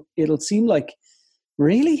 times, it'll seem like,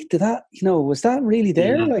 really? Was that really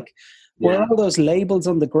there? Yeah. Like, were all those labels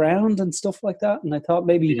on the ground and stuff like that? And I thought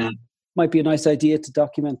maybe it might be a nice idea to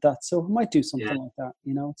document that. So I might do something like that,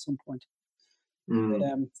 you know, at some point. But,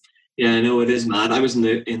 yeah, I know, it is mad. I was in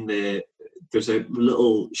the there's a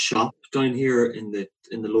little shop down here in the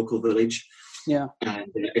local village. Yeah.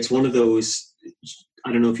 And it's one of those,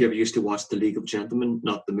 I don't know if you ever used to watch The League of Gentlemen,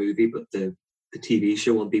 not the movie, but the TV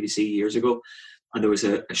show on BBC years ago. And there was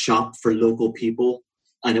a shop for local people.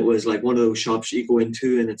 And it was like one of those shops you go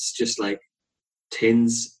into and it's just like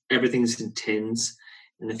tins, everything's in tins,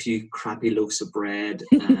 and a few crappy loaves of bread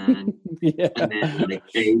and, and then like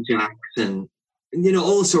Ajax and you know,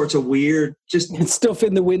 all sorts of weird, just And stuff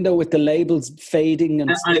in the window with the labels fading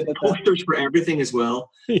and stuff like that. posters for everything as well.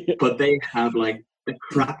 Yeah. But they have like the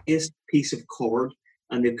crappiest piece of cord,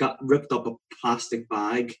 and they've got ripped up a plastic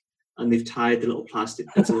bag, and they've tied the little plastic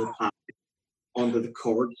onto the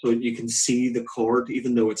cord, so you can see the cord,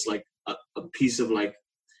 even though it's like a piece of like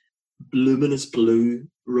luminous blue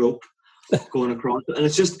rope going across it. And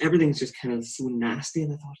it's just, everything's just kind of so nasty.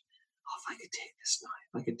 And I thought, oh, if I could take this now,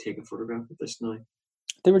 if I could take a photograph of this now.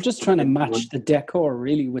 They were just trying to match the decor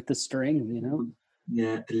really with the string, you know?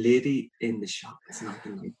 Yeah, the lady in the shop is not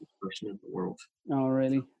the nicest person in the world. Oh,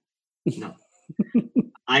 really? No.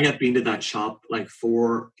 I have been to that shop like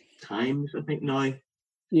 4 times, I think now.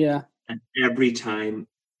 Yeah. And every time,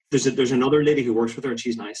 there's another lady who works with her, and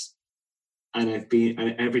she's nice. And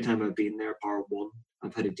every time I've been there, bar one,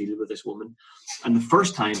 I've had to deal with this woman. And the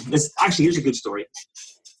first time, here's a good story.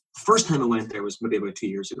 The first time I went there was maybe about 2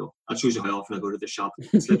 years ago. That shows you how often I go to the shop.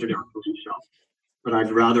 It's literally our grocery shop. But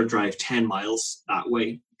I'd rather drive 10 miles that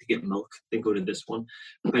way to get milk than go to this one.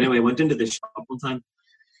 But anyway, I went into this shop one time.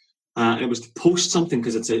 And it was to post something,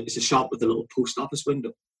 because it's a shop with a little post office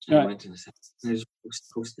window. And I went in and said, I just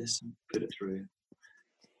post this and put it through. And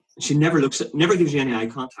she never gives you any eye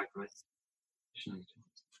contact, right? She's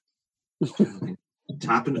like,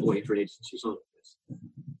 tapping it away for ages. She's all like this.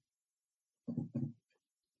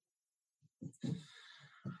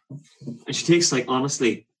 And she takes, like,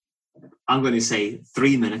 honestly, I'm going to say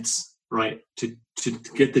 3 minutes, right, to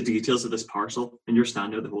get the details of this parcel, and you're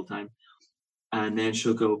standing there the whole time. And then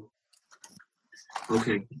she'll go,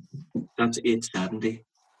 okay, that's $8.70.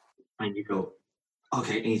 And you go,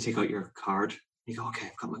 okay, and you take out your card. You go, okay,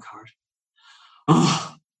 I've got my card.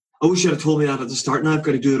 Oh, I wish you had told me that at the start. Now I've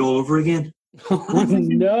got to do it all over again. Oh,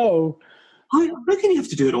 no. How can you have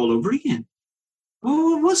to do it all over again?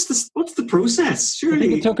 Oh, what's the process? Surely. I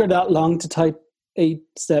think it took her that long to type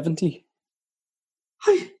 870.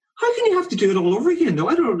 How can you have to do it all over again? No,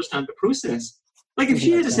 I don't understand the process. Like, if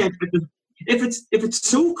she had said, if it's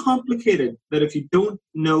so complicated that if you don't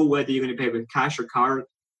know whether you're going to pay with cash or card,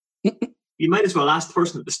 you might as well ask the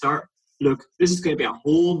person at the start, look, this is going to be a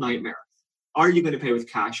whole nightmare. Are you going to pay with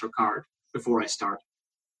cash or card before I start?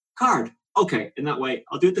 Card. Okay, in that way,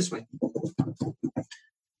 I'll do it this way.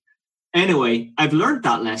 Anyway, I've learned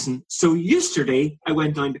that lesson. So yesterday, I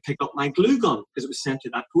went down to pick up my glue gun because it was sent to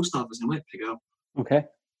that post office, and I went to pick it up. Okay.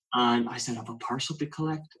 And I said, I have a parcel to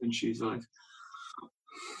collect. And she's like,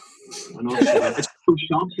 I know it's a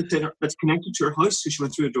shop that's connected to her house. So she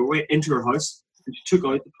went through a doorway into her house, and she took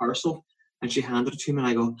out the parcel and she handed it to me. And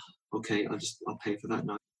I go, okay, I'll pay for that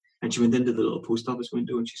now. And she went into the little post office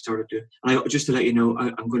window and she started to, and I, just to let you know,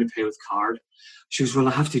 I'm going to pay with card. She goes, well,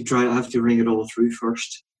 I have to ring it all through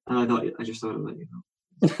first. And I just thought I'd let you know.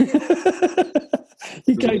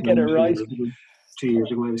 You can't get it right. 2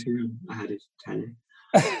 years ago I was here and I had to tell you.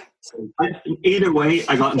 So either way,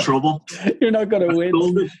 I got in trouble. You're not going to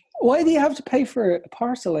win. Why do you have to pay for a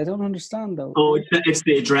parcel? I don't understand, though. Oh, it's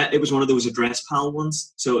the address. It was one of those Address Pal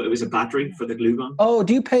ones. So it was a battery for the glue gun. Oh,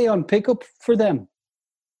 do you pay on pickup for them?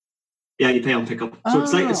 Yeah, you pay on pickup. So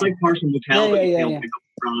it's like Parcel Motel, but you pay on pickup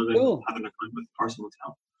rather than having an account with Parcel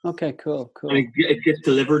Motel. Okay, cool. And it gets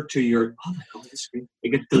delivered to your. Oh my god, the screen! It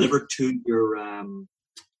gets delivered to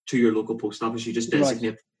your local post office. You just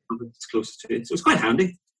designate it's closest to it. So it's quite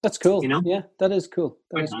handy. That's cool. You know? Yeah, that is cool.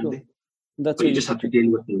 That is cool. That's but you just have to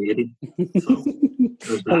deal with the lady. So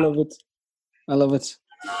I love it.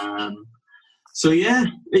 So yeah,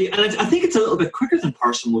 and I think it's a little bit quicker than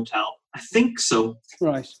Parcel Motel. I think so.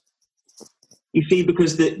 Right. You see,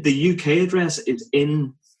 because the UK address is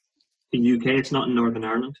in the UK, it's not in Northern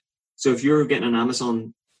Ireland. So if you're getting an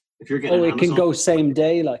Amazon, it can go same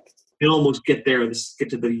day, like. You'll almost get to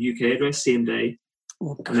the UK address same day.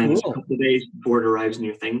 Oh, cool. And then it's a couple of days before it arrives in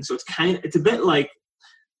your thing. So it's a bit like,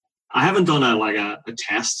 I haven't done a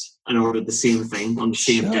test and ordered the same thing on the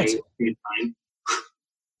same day, same time.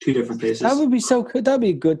 2 different places. That would be so good. That'd be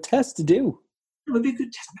a good test to do. It would be a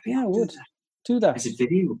good test. Yeah, I would. Do that. As a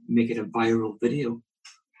video, make it a viral video.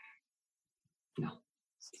 No.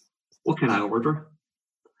 What can I order?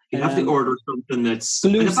 You have to order something that's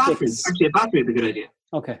glue a battery. sticks. Actually, a battery is a good idea.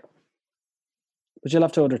 Okay. But you'll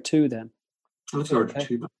have to order 2 then. I'll have to order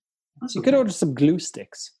 2. You could order some glue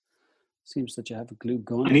sticks. Seems that you have a glue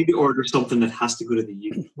gun. I need to order something that has to go to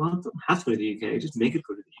the UK. Well, it doesn't have to go to the UK. Just make it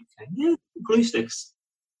go to the UK. Yeah, glue sticks.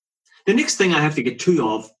 The next thing I have to get 2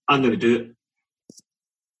 of, I'm going to do it.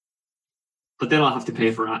 But then I'll have to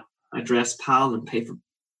pay for Address Pal and pay for.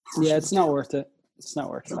 Yeah, it's not worth it. It's not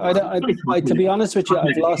worth it. To be honest with you,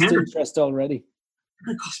 I've lost interest already.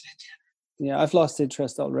 It cost me Yeah, I've lost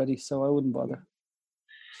interest already, so I wouldn't bother.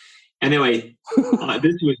 Anyway,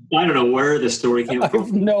 this was, I don't know where the story came I from.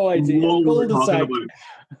 have no idea. What we were Cul-de-sac. talking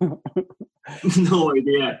about. No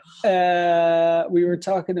idea. We were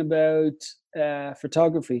talking about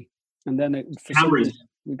photography, and then for some Cameras. reason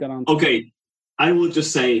we got on. To Okay, I will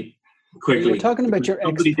just say quickly. You were talking about your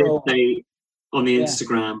somebody did X-Pro. say on the Yeah.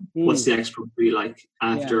 Instagram, what's the X-Pro be like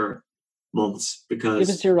after months? Because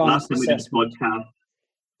Give us your last honest time we did a assessment. podcast,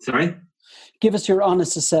 sorry? Give us your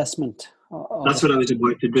honest assessment. That's what I was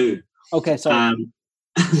about to do. Okay, sorry.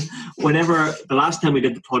 Whenever the last time we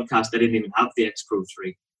did the podcast, I didn't even have the X Pro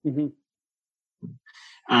 3. Mm-hmm.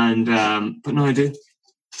 And but now I do.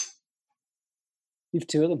 You've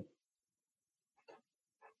two of them.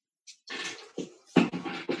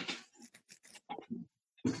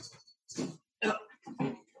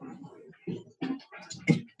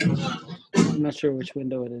 I'm not sure which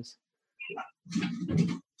window it is.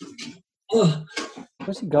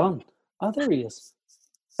 Where's he gone? Oh, there he is.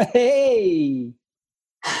 Hey!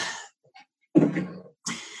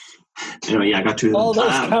 Anyway, yeah, I got two of them. All those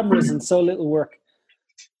cameras and so little work.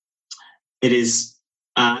 It is.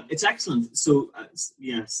 It's excellent. So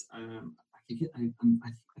yes, I feel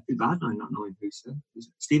bad now not knowing who's it.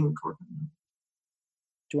 Stephen Courtney.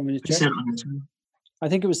 Do you want me to He check? sent it on Instagram. I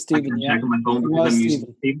think it was I Stephen. can Yeah. check on my phone It because was I'm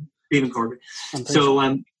using Stephen Courtney. I'm pretty So,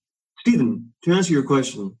 sure. Stephen, to answer your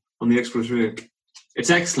question on the X Pro 3, it's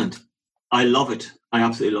excellent. I love it. I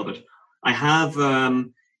absolutely love it. I have,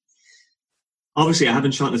 obviously, I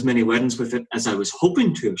haven't shot as many weddings with it as I was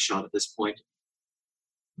hoping to have shot at this point.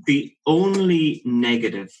 The only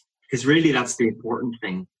negative, because really that's the important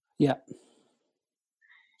thing, Yeah.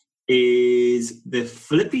 is the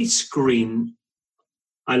flippy screen.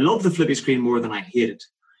 I love the flippy screen more than I hate it.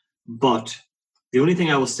 But the only thing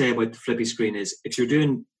I will say about the flippy screen is if you're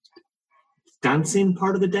doing dancing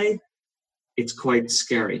part of the day, it's quite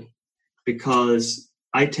scary. Because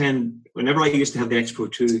whenever I used to have the X Pro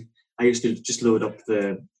 2, I used to just load up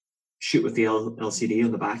shoot with the LCD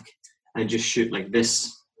on the back and just shoot like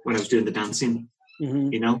this when I was doing the dancing,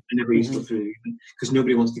 Mm-hmm. you know? I never used to go through, because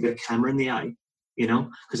nobody wants to get a camera in the eye, you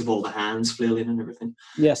know, because of all the hands flailing and everything.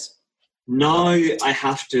 Yes. Now I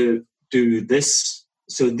have to do this.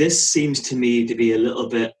 So this seems to me to be a little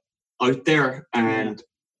bit out there and,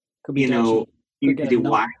 Could be you know, Could easy get to a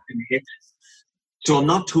knock. whack and hit. So I'm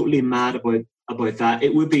not totally mad about that.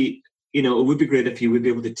 It would be, you know, it would be great if you would be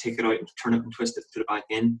able to take it out and turn it and twist it, put it back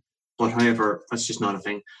in. But however, that's just not a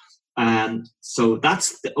thing. So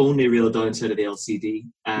that's the only real downside of the LCD.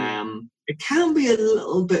 It can be a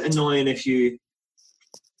little bit annoying if you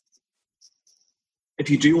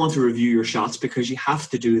do want to review your shots, because you have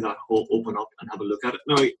to do that whole open up and have a look at it.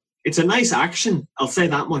 Now, it's a nice action. I'll say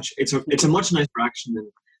that much. It's a much nicer action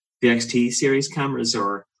than the XT series cameras,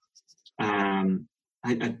 or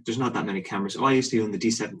there's not that many cameras. I used to own the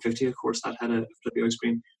D750, of course, that had a flippy out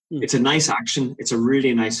screen. It's a nice action. It's a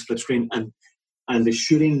really nice flip screen, and the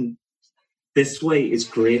shooting this way is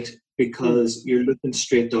great because you're looking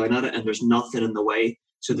straight down at it and there's nothing in the way.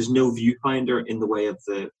 So there's no viewfinder in the way of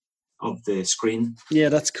the screen. Yeah,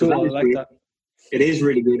 that's cool. So that I is like great. that. It is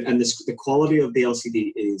really good, and the quality of the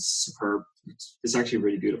LCD is superb. It's actually a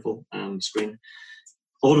really beautiful screen.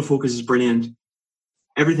 Autofocus is brilliant.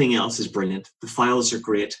 Everything else is brilliant. The files are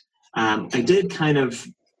great. I did kind of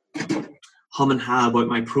hum and ha about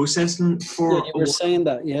my processing for. Yeah, you were saying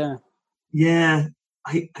that, yeah. Yeah,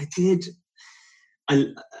 I did.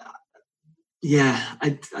 I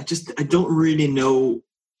don't really know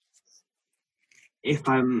if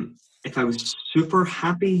I was super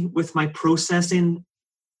happy with my processing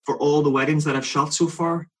for all the weddings that I've shot so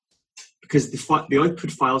far, because the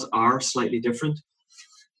output files are slightly different.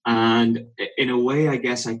 And in a way, I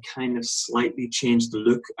guess I kind of slightly changed the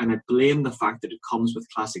look, and I blame the fact that it comes with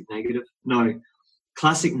Classic Negative. Now,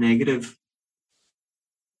 Classic Negative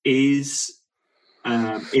is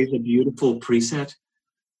a beautiful preset.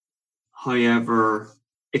 However,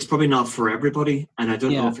 it's probably not for everybody, and I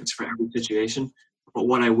don't know if it's for every situation. But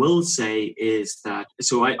what I will say is that,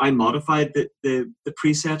 so I modified the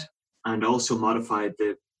preset, and also modified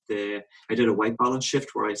I did a white balance shift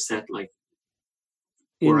where I set like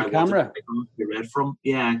where I wanted the white balance to be read from.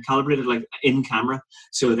 Yeah, calibrated like in camera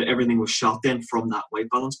so that everything was shot then from that white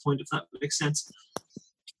balance point, if that makes sense.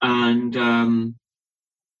 And I'm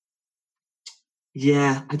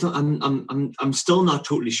still not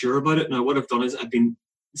totally sure about it. Now, what I've done is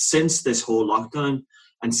since this whole lockdown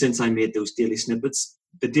and since I made those daily snippets,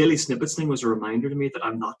 the daily snippets thing was a reminder to me that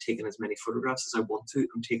I'm not taking as many photographs as I want to.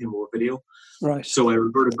 I'm taking more video. Right. So I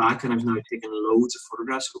reverted back, and I've now taken loads of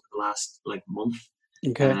photographs over the last month.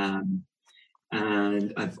 Okay.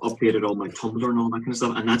 And I've updated all my Tumblr and all that kind of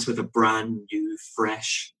stuff. And that's with a brand new,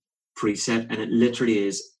 fresh preset, and it literally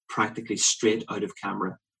is practically straight out of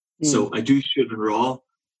camera. So I do shoot in RAW,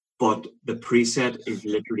 but the preset is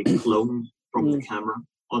literally cloned from the camera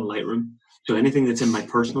on Lightroom. So anything that's in my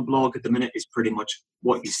personal blog at the minute is pretty much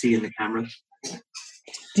what you see in the camera.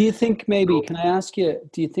 Do you think maybe, can I ask you,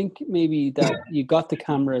 do you think maybe that you got the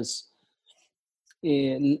cameras,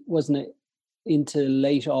 wasn't it into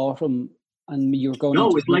late autumn and you were going No,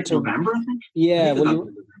 into it was like November, I think. Yeah, I think well,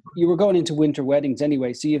 you were going into winter weddings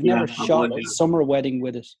anyway, so you've never shot a summer wedding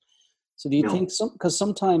with it. So do you think, because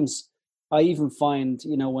sometimes I even find,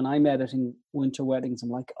 you know, when I'm editing winter weddings, I'm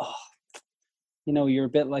like, oh, you know, you're a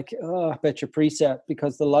bit like, oh, I bet your preset,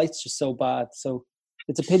 because the light's just so bad. So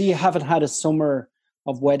it's a pity you haven't had a summer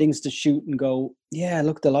of weddings to shoot and go, yeah,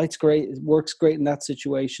 look, the light's great. It works great in that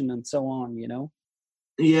situation and so on, you know?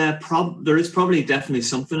 Yeah, there is probably definitely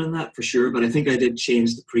something in that for sure, but I think I did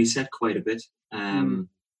change the preset quite a bit.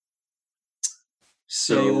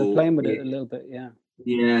 So yeah, you were playing with it a little bit, yeah.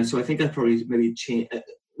 Yeah, so I think I probably maybe changed.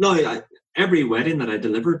 No, every wedding that I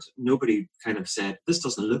delivered, nobody kind of said, this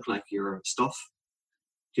doesn't look like your stuff,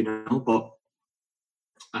 you know, but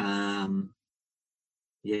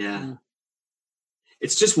yeah.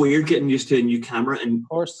 It's just weird getting used to a new camera and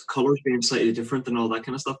colors being slightly different and all that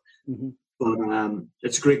kind of stuff. But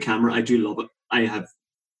it's a great camera. I do love it. I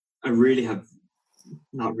really have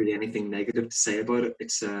not really anything negative to say about it.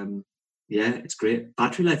 It's yeah, it's great.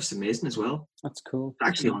 Battery life is amazing as well. That's cool. It's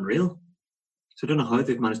actually unreal. So I don't know how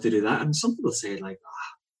they've managed to do that. And some people say like,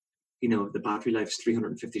 you know, the battery life is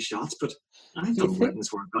 350 shots, but I've done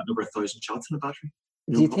weddings where I've gotten over 1,000 shots in a battery.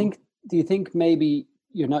 Do you think maybe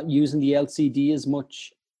you're not using the LCD as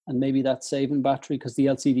much, and maybe that's saving battery because the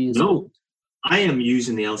LCD is old? I am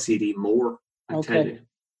using the LCD more, I tell you.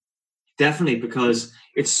 Definitely, because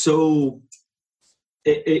it's so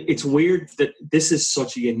it's weird that this is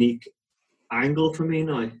such a unique angle for me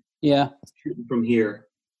now. Yeah. Shooting from here,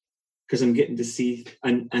 because I'm getting to see,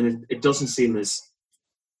 and it doesn't seem as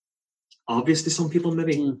obvious to some people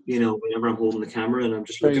maybe, you know, whenever I'm holding the camera and I'm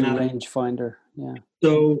just looking at it. Rangefinder, yeah.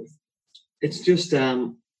 So it's just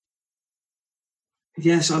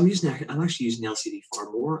yeah, so I'm actually using LCD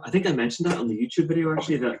far more. I think I mentioned that on the YouTube video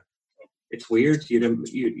actually, that it's weird.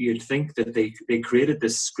 You'd think that they created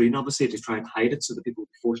this screen obviously to try and hide it so that people would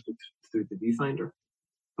be forced to through the viewfinder.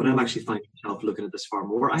 But I'm actually finding myself looking at this far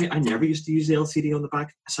more. I never used to use the LCD on the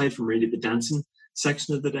back, aside from really the dancing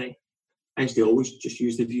section of the day. I used to always just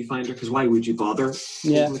use the viewfinder, because why would you bother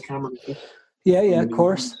holding the camera? Yeah, of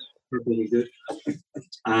course. Really good.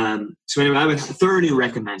 So anyway, I would thoroughly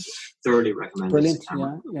recommend it. Brilliant.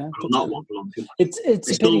 Yeah. I will not want to long too much. It's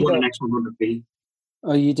I still want an X100V.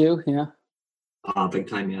 Oh, you do? Yeah. Big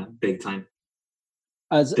time. Yeah, big time.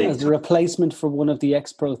 As a replacement for one of the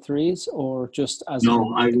X Pro 3s, or just as I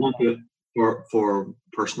want it for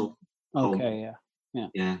personal. Okay.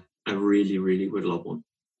 Yeah. I really, really would love one.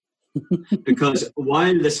 Because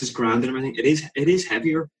while this is grand and everything, it is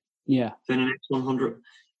heavier. Yeah. Than an X100.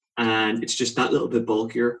 And it's just that little bit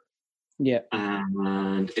bulkier. Yeah.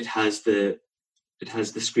 And it has the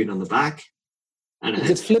screen on the back, and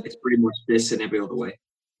it's pretty much this in every other way.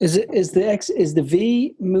 Is the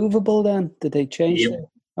V movable then? Did they change it?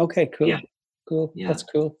 Okay, cool. Yeah. Cool. Yeah. That's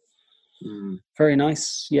cool. Very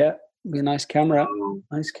nice. Yeah. Be a nice camera.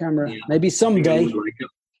 Nice camera. Yeah. Maybe someday.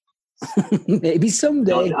 Maybe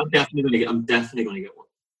someday. No, I'm definitely gonna get one.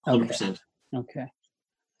 100%. Okay.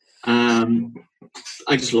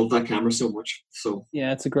 I just love that camera so much. So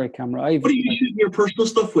yeah, it's a great camera. What are you shooting your personal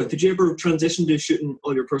stuff with? Did you ever transition to shooting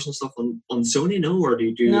all your personal stuff on Sony? No, or do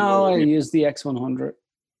you do? No, I use the X100.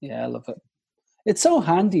 Yeah, I love it. It's so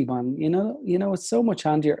handy, man. You know, it's so much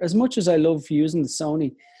handier. As much as I love using the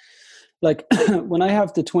Sony, like when I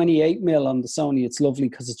have the 28mm on the Sony, it's lovely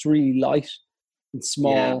because it's really light and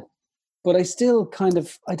small. Yeah. But I still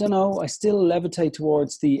I don't know, I still levitate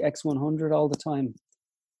towards the X100 all the time,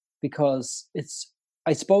 because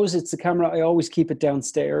I suppose it's the camera. I always keep it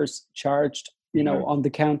downstairs charged, you know, on the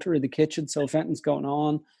counter in the kitchen. So if anything's going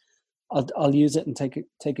on, I'll use it and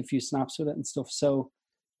take a few snaps with it and stuff. So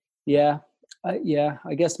yeah, I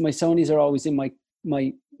guess my Sonys are always in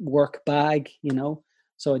my work bag, you know,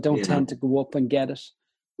 so I don't tend to go up and get it.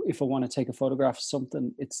 If I want to take a photograph of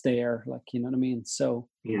something, it's there, like, you know what I mean? So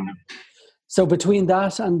so between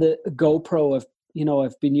that and the GoPro,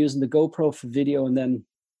 I've been using the GoPro for video, and then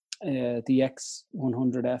the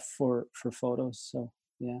X100F for photos. So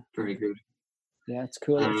yeah, very good. Yeah, it's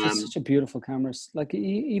cool. It's just such a beautiful camera. Like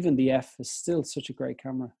even the F is still such a great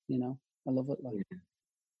camera. You know, I love it. Like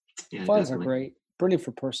files definitely are great, brilliant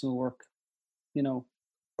for personal work. You know,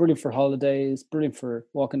 brilliant for holidays, brilliant for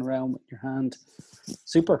walking around with your hand.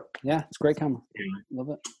 Super. Yeah, it's a great camera. Yeah. Love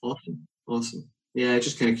it. Awesome. Yeah,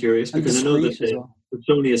 just kind of curious And because I know that discreet as well. the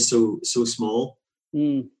Sony is so small.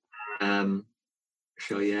 Mm.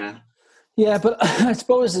 So yeah. Yeah, but I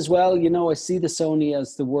suppose as well, you know, I see the Sony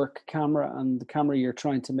as the work camera and the camera you're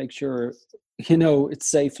trying to make sure, you know, it's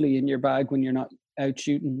safely in your bag when you're not out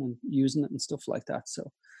shooting and using it and stuff like that.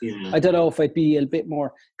 So Yeah. I don't know if I'd be a bit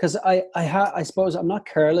more, because I suppose I'm not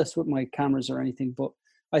careless with my cameras or anything, but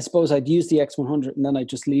I suppose I'd use the X100 and then I'd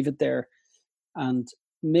just leave it there. And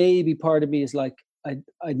maybe part of me is like,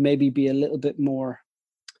 I'd maybe be a little bit more,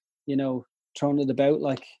 you know, throwing it about,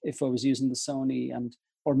 like if I was using the Sony,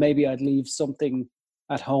 or maybe I'd leave something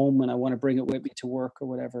at home and I want to bring it with me to work or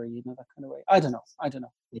whatever, you know, that kind of way. I don't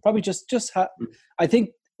know. Probably I think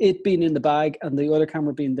it being in the bag and the other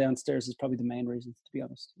camera being downstairs is probably the main reason, to be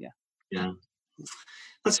honest. Yeah.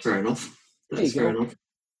 That's fair enough. That's fair enough.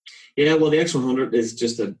 Yeah, well, the X100 is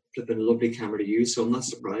just a flipping lovely camera to use, so I'm not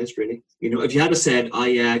surprised, really. You know, if you had said, "Oh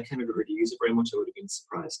yeah, I kind of don't really use it very much," I would have been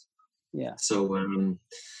surprised. Yeah. So,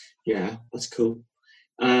 yeah, that's cool.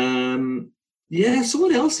 Yeah. So,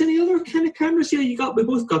 what else? Any other kind of cameras? Yeah, we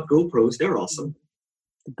both got GoPros. They're awesome.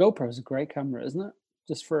 The GoPro is a great camera, isn't it?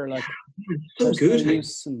 Just for like so good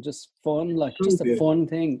use and just fun, like so just good. A fun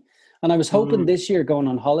thing. And I was hoping this year going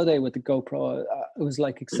on holiday with the GoPro, I was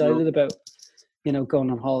like excited about, you know, going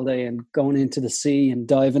on holiday and going into the sea and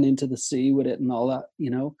diving into the sea with it and all that, you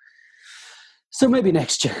know. So maybe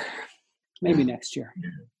next year. Next year.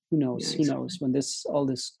 Who knows? Yeah, Who knows? When all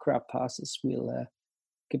this crap passes, we'll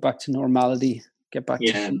get back to normality, get back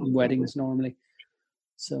to weddings normally.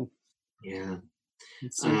 So yeah.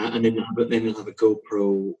 And then we'll have a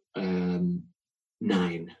GoPro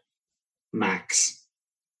 9 Max.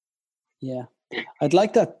 Yeah. I'd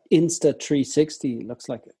like that Insta 360. It looks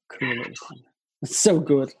like a cool little thing. It's so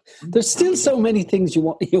good. There's still so many things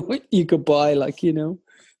you could buy, like, you know.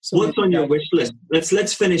 So what's on your wish list?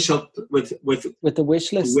 Let's finish up with the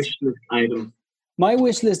wish list. The wish list item. My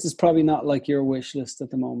wish list is probably not like your wish list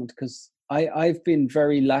at the moment, because I've been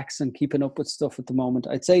very lax in keeping up with stuff at the moment.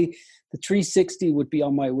 I'd say the 360 would be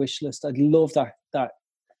on my wish list. I'd love that.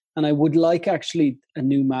 And I would like actually a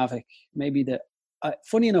new Mavic. Maybe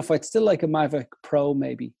funny enough, I'd still like a Mavic Pro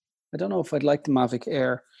maybe. I don't know if I'd like the Mavic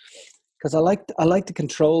Air, because I like the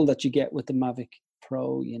control that you get with the Mavic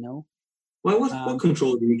Pro, you know. Well, what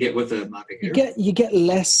control do you get with the Mavic Air? You get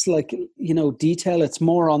less, like, you know, detail. It's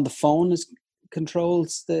more on the phone as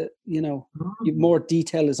controls, more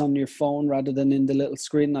detail is on your phone rather than in the little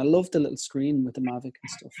screen. I love the little screen with the Mavic and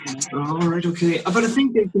stuff. You know? All right, okay. But I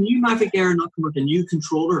think the new Mavic Air not come with a new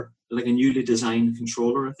controller, like a newly designed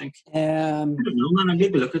controller, I think. I don't know, man. I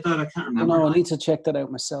need to look at that. I can't remember. No, I need to check that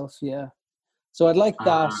out myself, yeah. So I'd like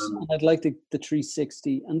that, and I'd like the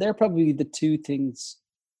 360. And they're probably the two things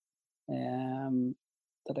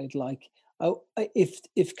that I'd like.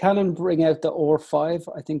 If Canon bring out the OR5,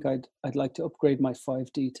 I think I'd like to upgrade my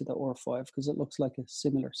 5D to the OR5, because it looks like a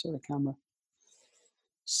similar sort of camera.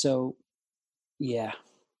 So, yeah,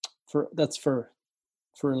 that's for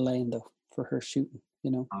Elaine though, for her shooting,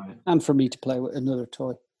 you know, and for me to play with another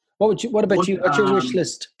toy. What about you? What's your wish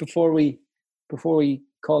list before we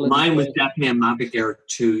call it? Mine was definitely a Mavic Air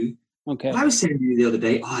 2. Okay. I was saying to you the other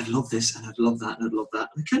day, I'd love this and I'd love that and I'd love that.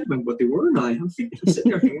 And I can't remember what they were now. I'm sitting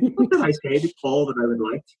there thinking, what did I say to Paul that I would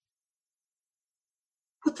like?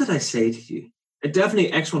 What did I say to you?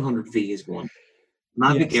 Definitely X100V is one.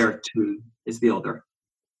 Mavic Air 2 is the other.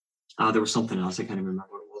 There was something else. I can't even remember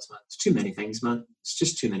what it was, man. It's too many things, man. It's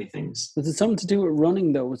just too many things. Was it something to do with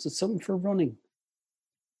running, though? Was it something for running?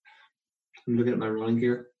 I'm looking at my running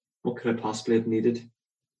gear. What could I possibly have needed?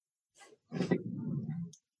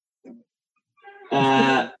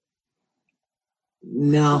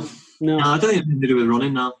 No, I don't think it has to do with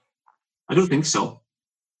running now. I don't think so.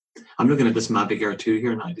 I'm looking at this Mavic Air 2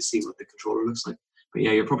 here now to see what the controller looks like. But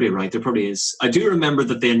yeah, you're probably right. There probably is. I do remember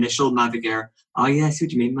that the initial Mavic Air. Oh yeah, I see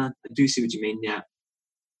what you mean, man. I do see what you mean. Yeah,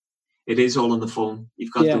 it is all on the phone.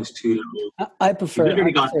 You've got those two little. I prefer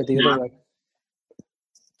the other way.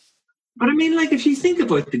 But I mean, like, if you think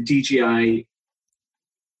about the DJI,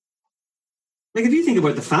 like if you think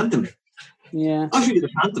about the Phantom. Yeah. I'll show you the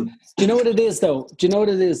Phantom. Do you know what it is, though? Do you know what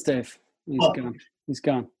it is, Dave? He's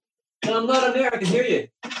gone. I'm not on there. I can hear you.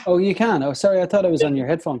 Oh, you can? Oh, sorry. I thought it was on your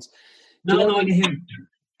headphones. No, I can hear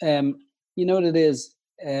you. You know what it is?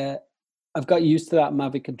 I've got used to that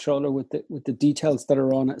Mavic controller with the details that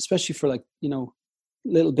are on it, especially for, like, you know,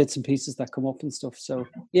 little bits and pieces that come up and stuff. So,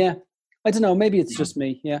 yeah. I don't know. Maybe it's just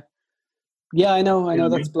me. Yeah. Yeah, I know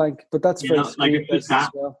that's blank, but that's very like it's that. as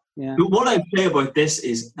well. Yeah. But what I'd say about this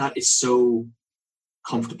is that is so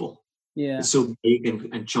comfortable. Yeah. It's so big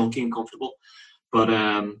and chunky and comfortable. But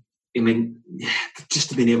I mean, just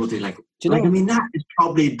to be able to like I mean, that is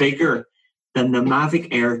probably bigger than the Mavic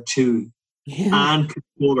Air 2 and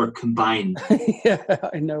controller combined. Yeah,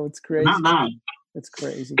 I know, it's crazy. Not mad. It's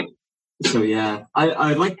crazy. So yeah,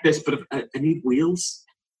 I like this, but I need wheels.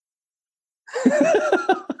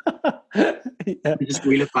 Yeah. You just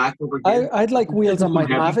wheel it back over here. I'd like wheels on my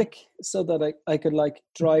Mavic so that I could like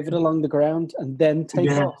drive it along the ground and then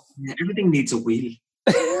take off. Yeah, everything needs a wheel.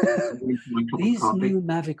 These new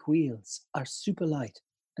Mavic wheels are super light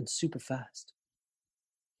and super fast.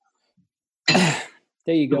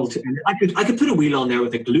 There you go. I could put a wheel on there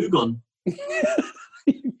with a glue gun.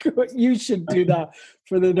 You should do that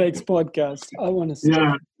for the next podcast. I want to see.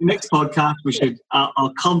 Yeah, next podcast we should.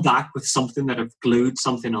 I'll come back with something that I've glued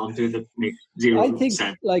something onto that makes 0 I think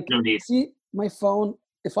sense. like No need. see my phone.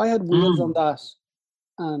 If I had wheels on that,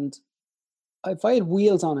 and if I had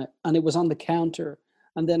wheels on it, and it was on the counter,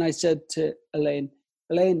 and then I said to Elaine,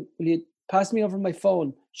 will you pass me over my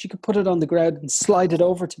phone? She could put it on the ground and slide it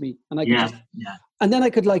over to me, and I could and then I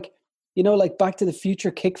could like like Back to the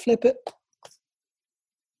Future kickflip it.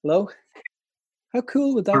 Hello? How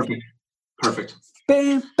cool would that be? Perfect.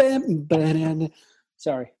 Bam, bam, bam.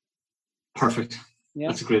 Sorry. Perfect. Yeah.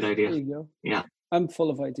 That's a great idea. There you go. Yeah. I'm full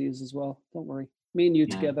of ideas as well. Don't worry. Me and you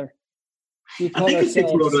together. I think it's a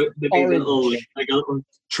little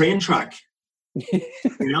train track.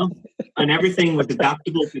 And everything was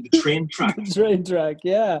adaptable to the train track. The train track,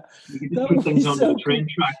 yeah. You can just put things on the train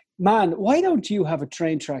track. Man, why don't you have a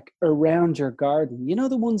train track around your garden? You know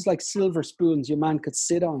the ones like Silver Spoons your man could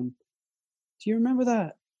sit on? Do you remember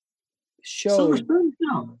that show? Silver Spoons?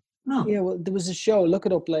 No. Yeah, well, there was a show. Look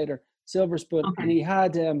it up later. Silver Spoon. Okay. And he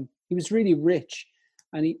had, he was really rich.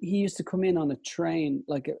 And he used to come in on a train,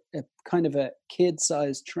 like a kind of a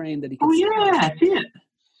kid-sized train that he could sit on. I see it.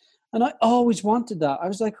 And I always wanted that. I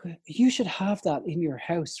was like, you should have that in your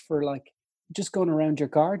house for like just going around your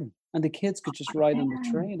garden. And the kids could just ride on the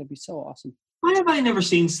train. It'd be so awesome. Why have I never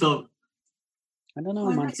seen stuff? I don't know,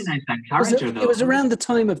 I man. recognize that character, though. It was around the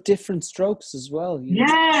time of Different Strokes as well.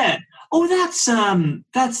 Yeah. Oh, that's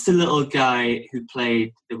the little guy who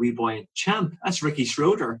played the wee boy in Champ. That's Ricky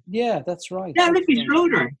Schroeder. Yeah, that's right. Yeah, Ricky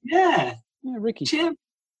Schroeder. Yeah. Yeah, Ricky. Champ.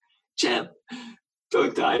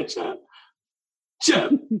 Don't die, Champ.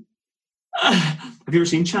 Champ. Have you ever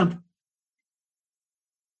seen Champ?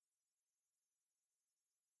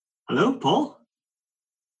 Hello, Paul?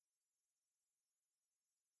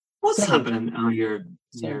 What's happening? Oh, you're.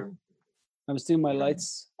 I was doing my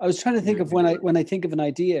lights. I was trying to think of when I think of an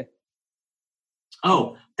idea.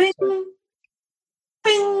 Oh, bing,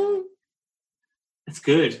 bing. That's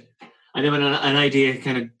good. I know when an idea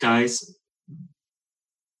kind of dies.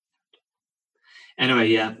 Anyway,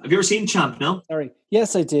 yeah. Have you ever seen Champ? No. Sorry.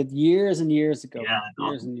 Yes, I did. Years and years ago. Yeah.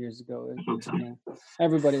 Years and years ago. Yeah.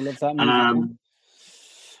 Everybody loved that movie.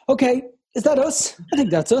 Okay, is that us? I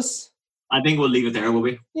think that's us. I think we'll leave it there, will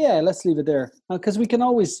we? Yeah, let's leave it there. Because we can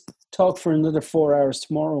always talk for another 4 hours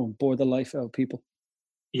tomorrow and bore the life out of people.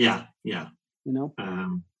 Yeah. You know?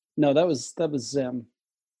 No, that's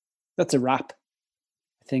a wrap,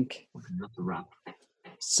 I think. That's a wrap.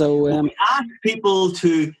 So we ask people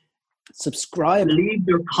to subscribe. Leave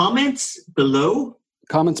their comments below.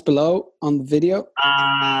 Comments below on the video.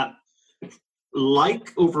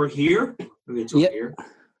 Like over here. Maybe it's over here.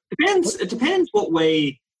 It depends what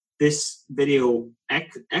way this video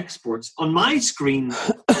exports. On my screen,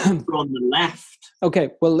 on the left.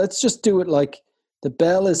 Okay, well, let's just do it like the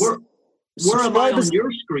bell is... Where am I on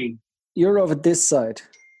your screen? You're over this side.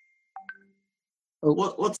 Oh.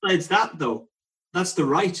 What side's that, though? That's the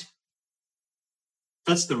right.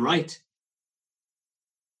 That's the right.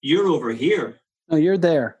 You're over here. No, you're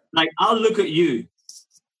there. Like, I'll look at you.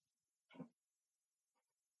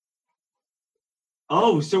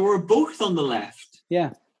 Oh, so we're both on the left.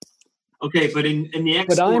 Yeah. Okay, but in the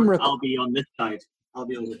export, I'll be on this side. I'll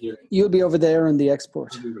be over here. You'll be over there in the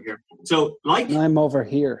export. I'll be over here. So, like. And I'm over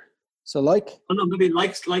here. So, like. Oh, no, maybe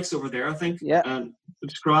likes over there, I think. Yeah.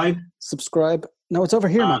 Subscribe. No, it's over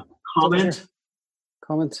here, man.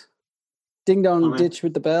 Comment. Ding dong ditch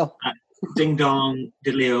with the bell. Ding dong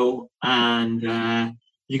diddly-o. And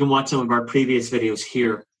you can watch some of our previous videos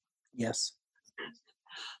here. Yes.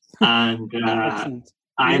 And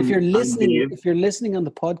if you're listening on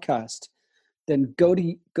the podcast, then go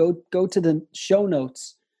to the show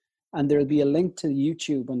notes, and there'll be a link to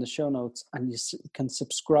YouTube on the show notes, and you can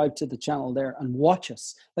subscribe to the channel there and watch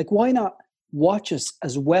us. Like, why not watch us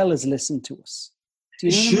as well as listen to us? Do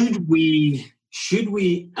you know should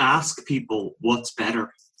we ask people what's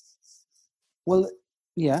better? Well,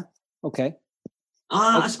 yeah, okay.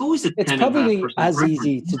 I suppose it's kind probably of as preference.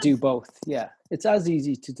 easy to do both. Yeah, it's as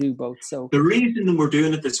easy to do both. So The reason we're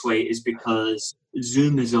doing it this way is because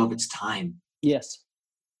Zoom is of its time. yes.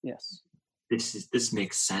 This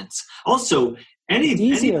makes sense. Also, any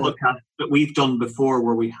easier. podcast that we've done before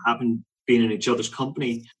where we haven't been in each other's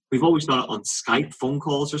company, we've always done it on Skype phone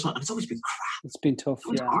calls or something. It's always been crap. It's been tough.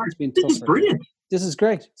 It's Yeah, hard. it's been This tougher. is brilliant. This is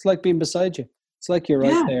great. It's like being beside you. It's like you're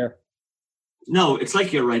right there. No, it's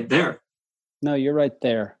like you're right there. No, you're right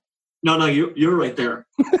there. No, you're right there.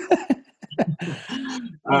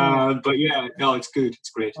 But yeah, no, it's good. It's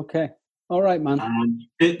great. Okay. All right, man.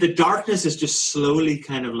 The darkness is just slowly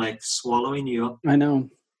kind of like swallowing you up, I know.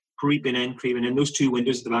 creeping in. Those two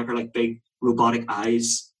windows at the back are like big robotic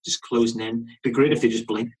eyes just closing in. It'd be great if they just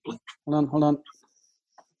blink. Hold on.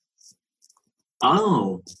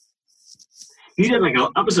 Oh. You did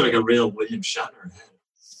that was like a real William Shatner.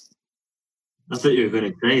 I thought you were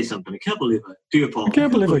going to say something. I can't believe it. Do you, Paul? I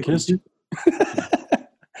can't believe I kissed you.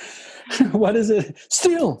 What is it?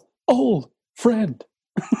 Still, old friend.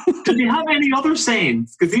 Do you have any other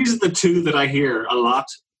sayings? Because these are the two that I hear a lot.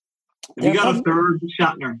 Have you got a third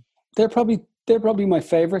Shatner? They're probably my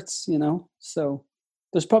favorites, you know. So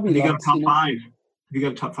there's probably. Have you lots, got a top five? Have you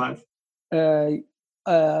got a top five?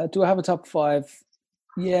 Do I have a top five?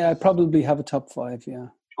 Yeah, I probably have a top five. Yeah.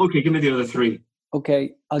 Okay, give me the other three.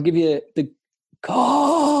 Okay, I'll give you the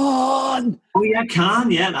Con. Oh yeah,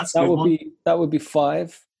 Can. Yeah, that's that good would one. that would be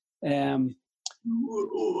five.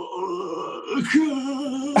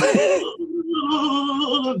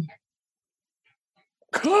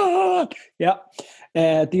 God. Yeah.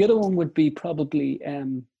 The other one would be probably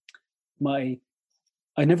I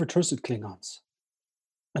never trusted Klingons,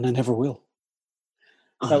 and I never will.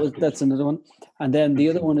 That's another one. And then the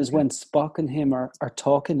other one is when Spock and him are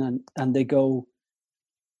talking and they go,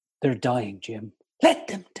 "They're dying, Jim. Let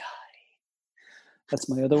them die." That's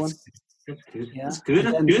my other one. That's good. Yeah. That's good.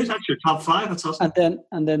 That's good. That's your top five. That's awesome.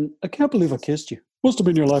 And then I can't believe I kissed you. Must have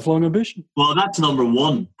been your lifelong ambition. Well, that's number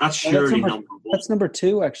one. That's surely number one. That's number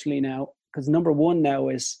two, actually, now. Because number one now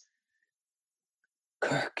is,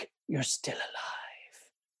 Kirk, you're still alive.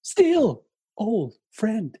 Still, old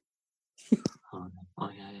friend. Oh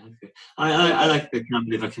yeah, that's good. I like the Can't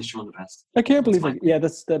Believe I Kissed You on the best. I can't believe it. Yeah,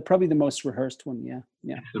 that's probably the most rehearsed one. Yeah.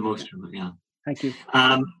 The most, yeah. Thank you.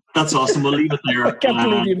 That's awesome. We'll leave it there. I can't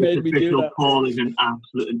believe you made me do that. Paul is an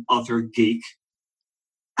absolute and utter geek.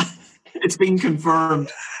 It's been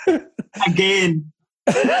confirmed again.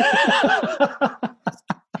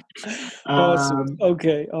 Awesome.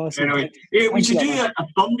 Okay. Awesome. Anyway, we should do a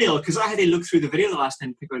thumbnail because I had to look through the video the last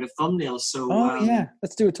time to pick out a thumbnail. So, yeah,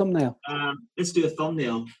 let's do a thumbnail. Let's do a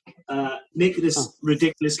thumbnail. Make it as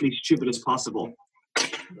ridiculously stupid as possible.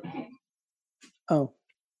 Oh,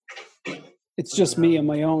 it's just me on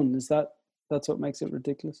my own. That's what makes it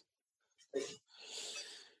ridiculous?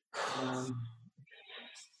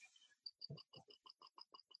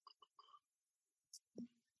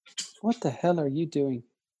 What the hell are you doing?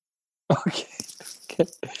 Okay.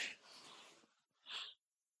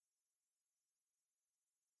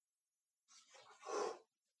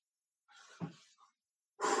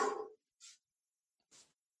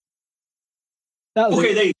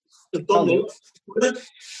 Okay, the thumbnail.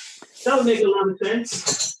 That'll make a lot of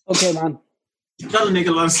sense. Okay, man. That'll make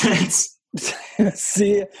a lot of sense.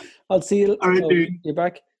 See you. I'll see you. All right, dude. You're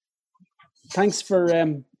back. Thanks for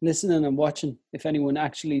listening and watching. If anyone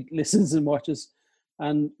actually listens and watches,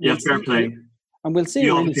 and fair play. And we'll see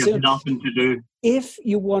you really soon. Have nothing to do. If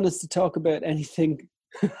you want us to talk about anything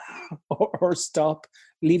or stop,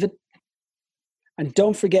 leave it. And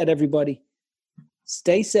don't forget, everybody,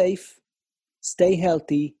 stay safe, stay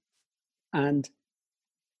healthy, and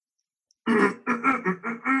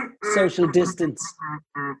social distance.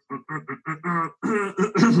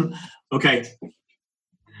 Okay.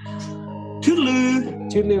 Toodaloo.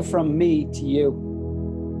 Toodaloo from me to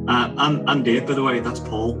you. I'm Dave, by the way. That's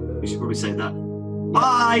Paul. We should probably say that.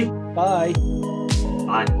 Bye. Bye.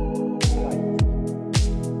 Bye.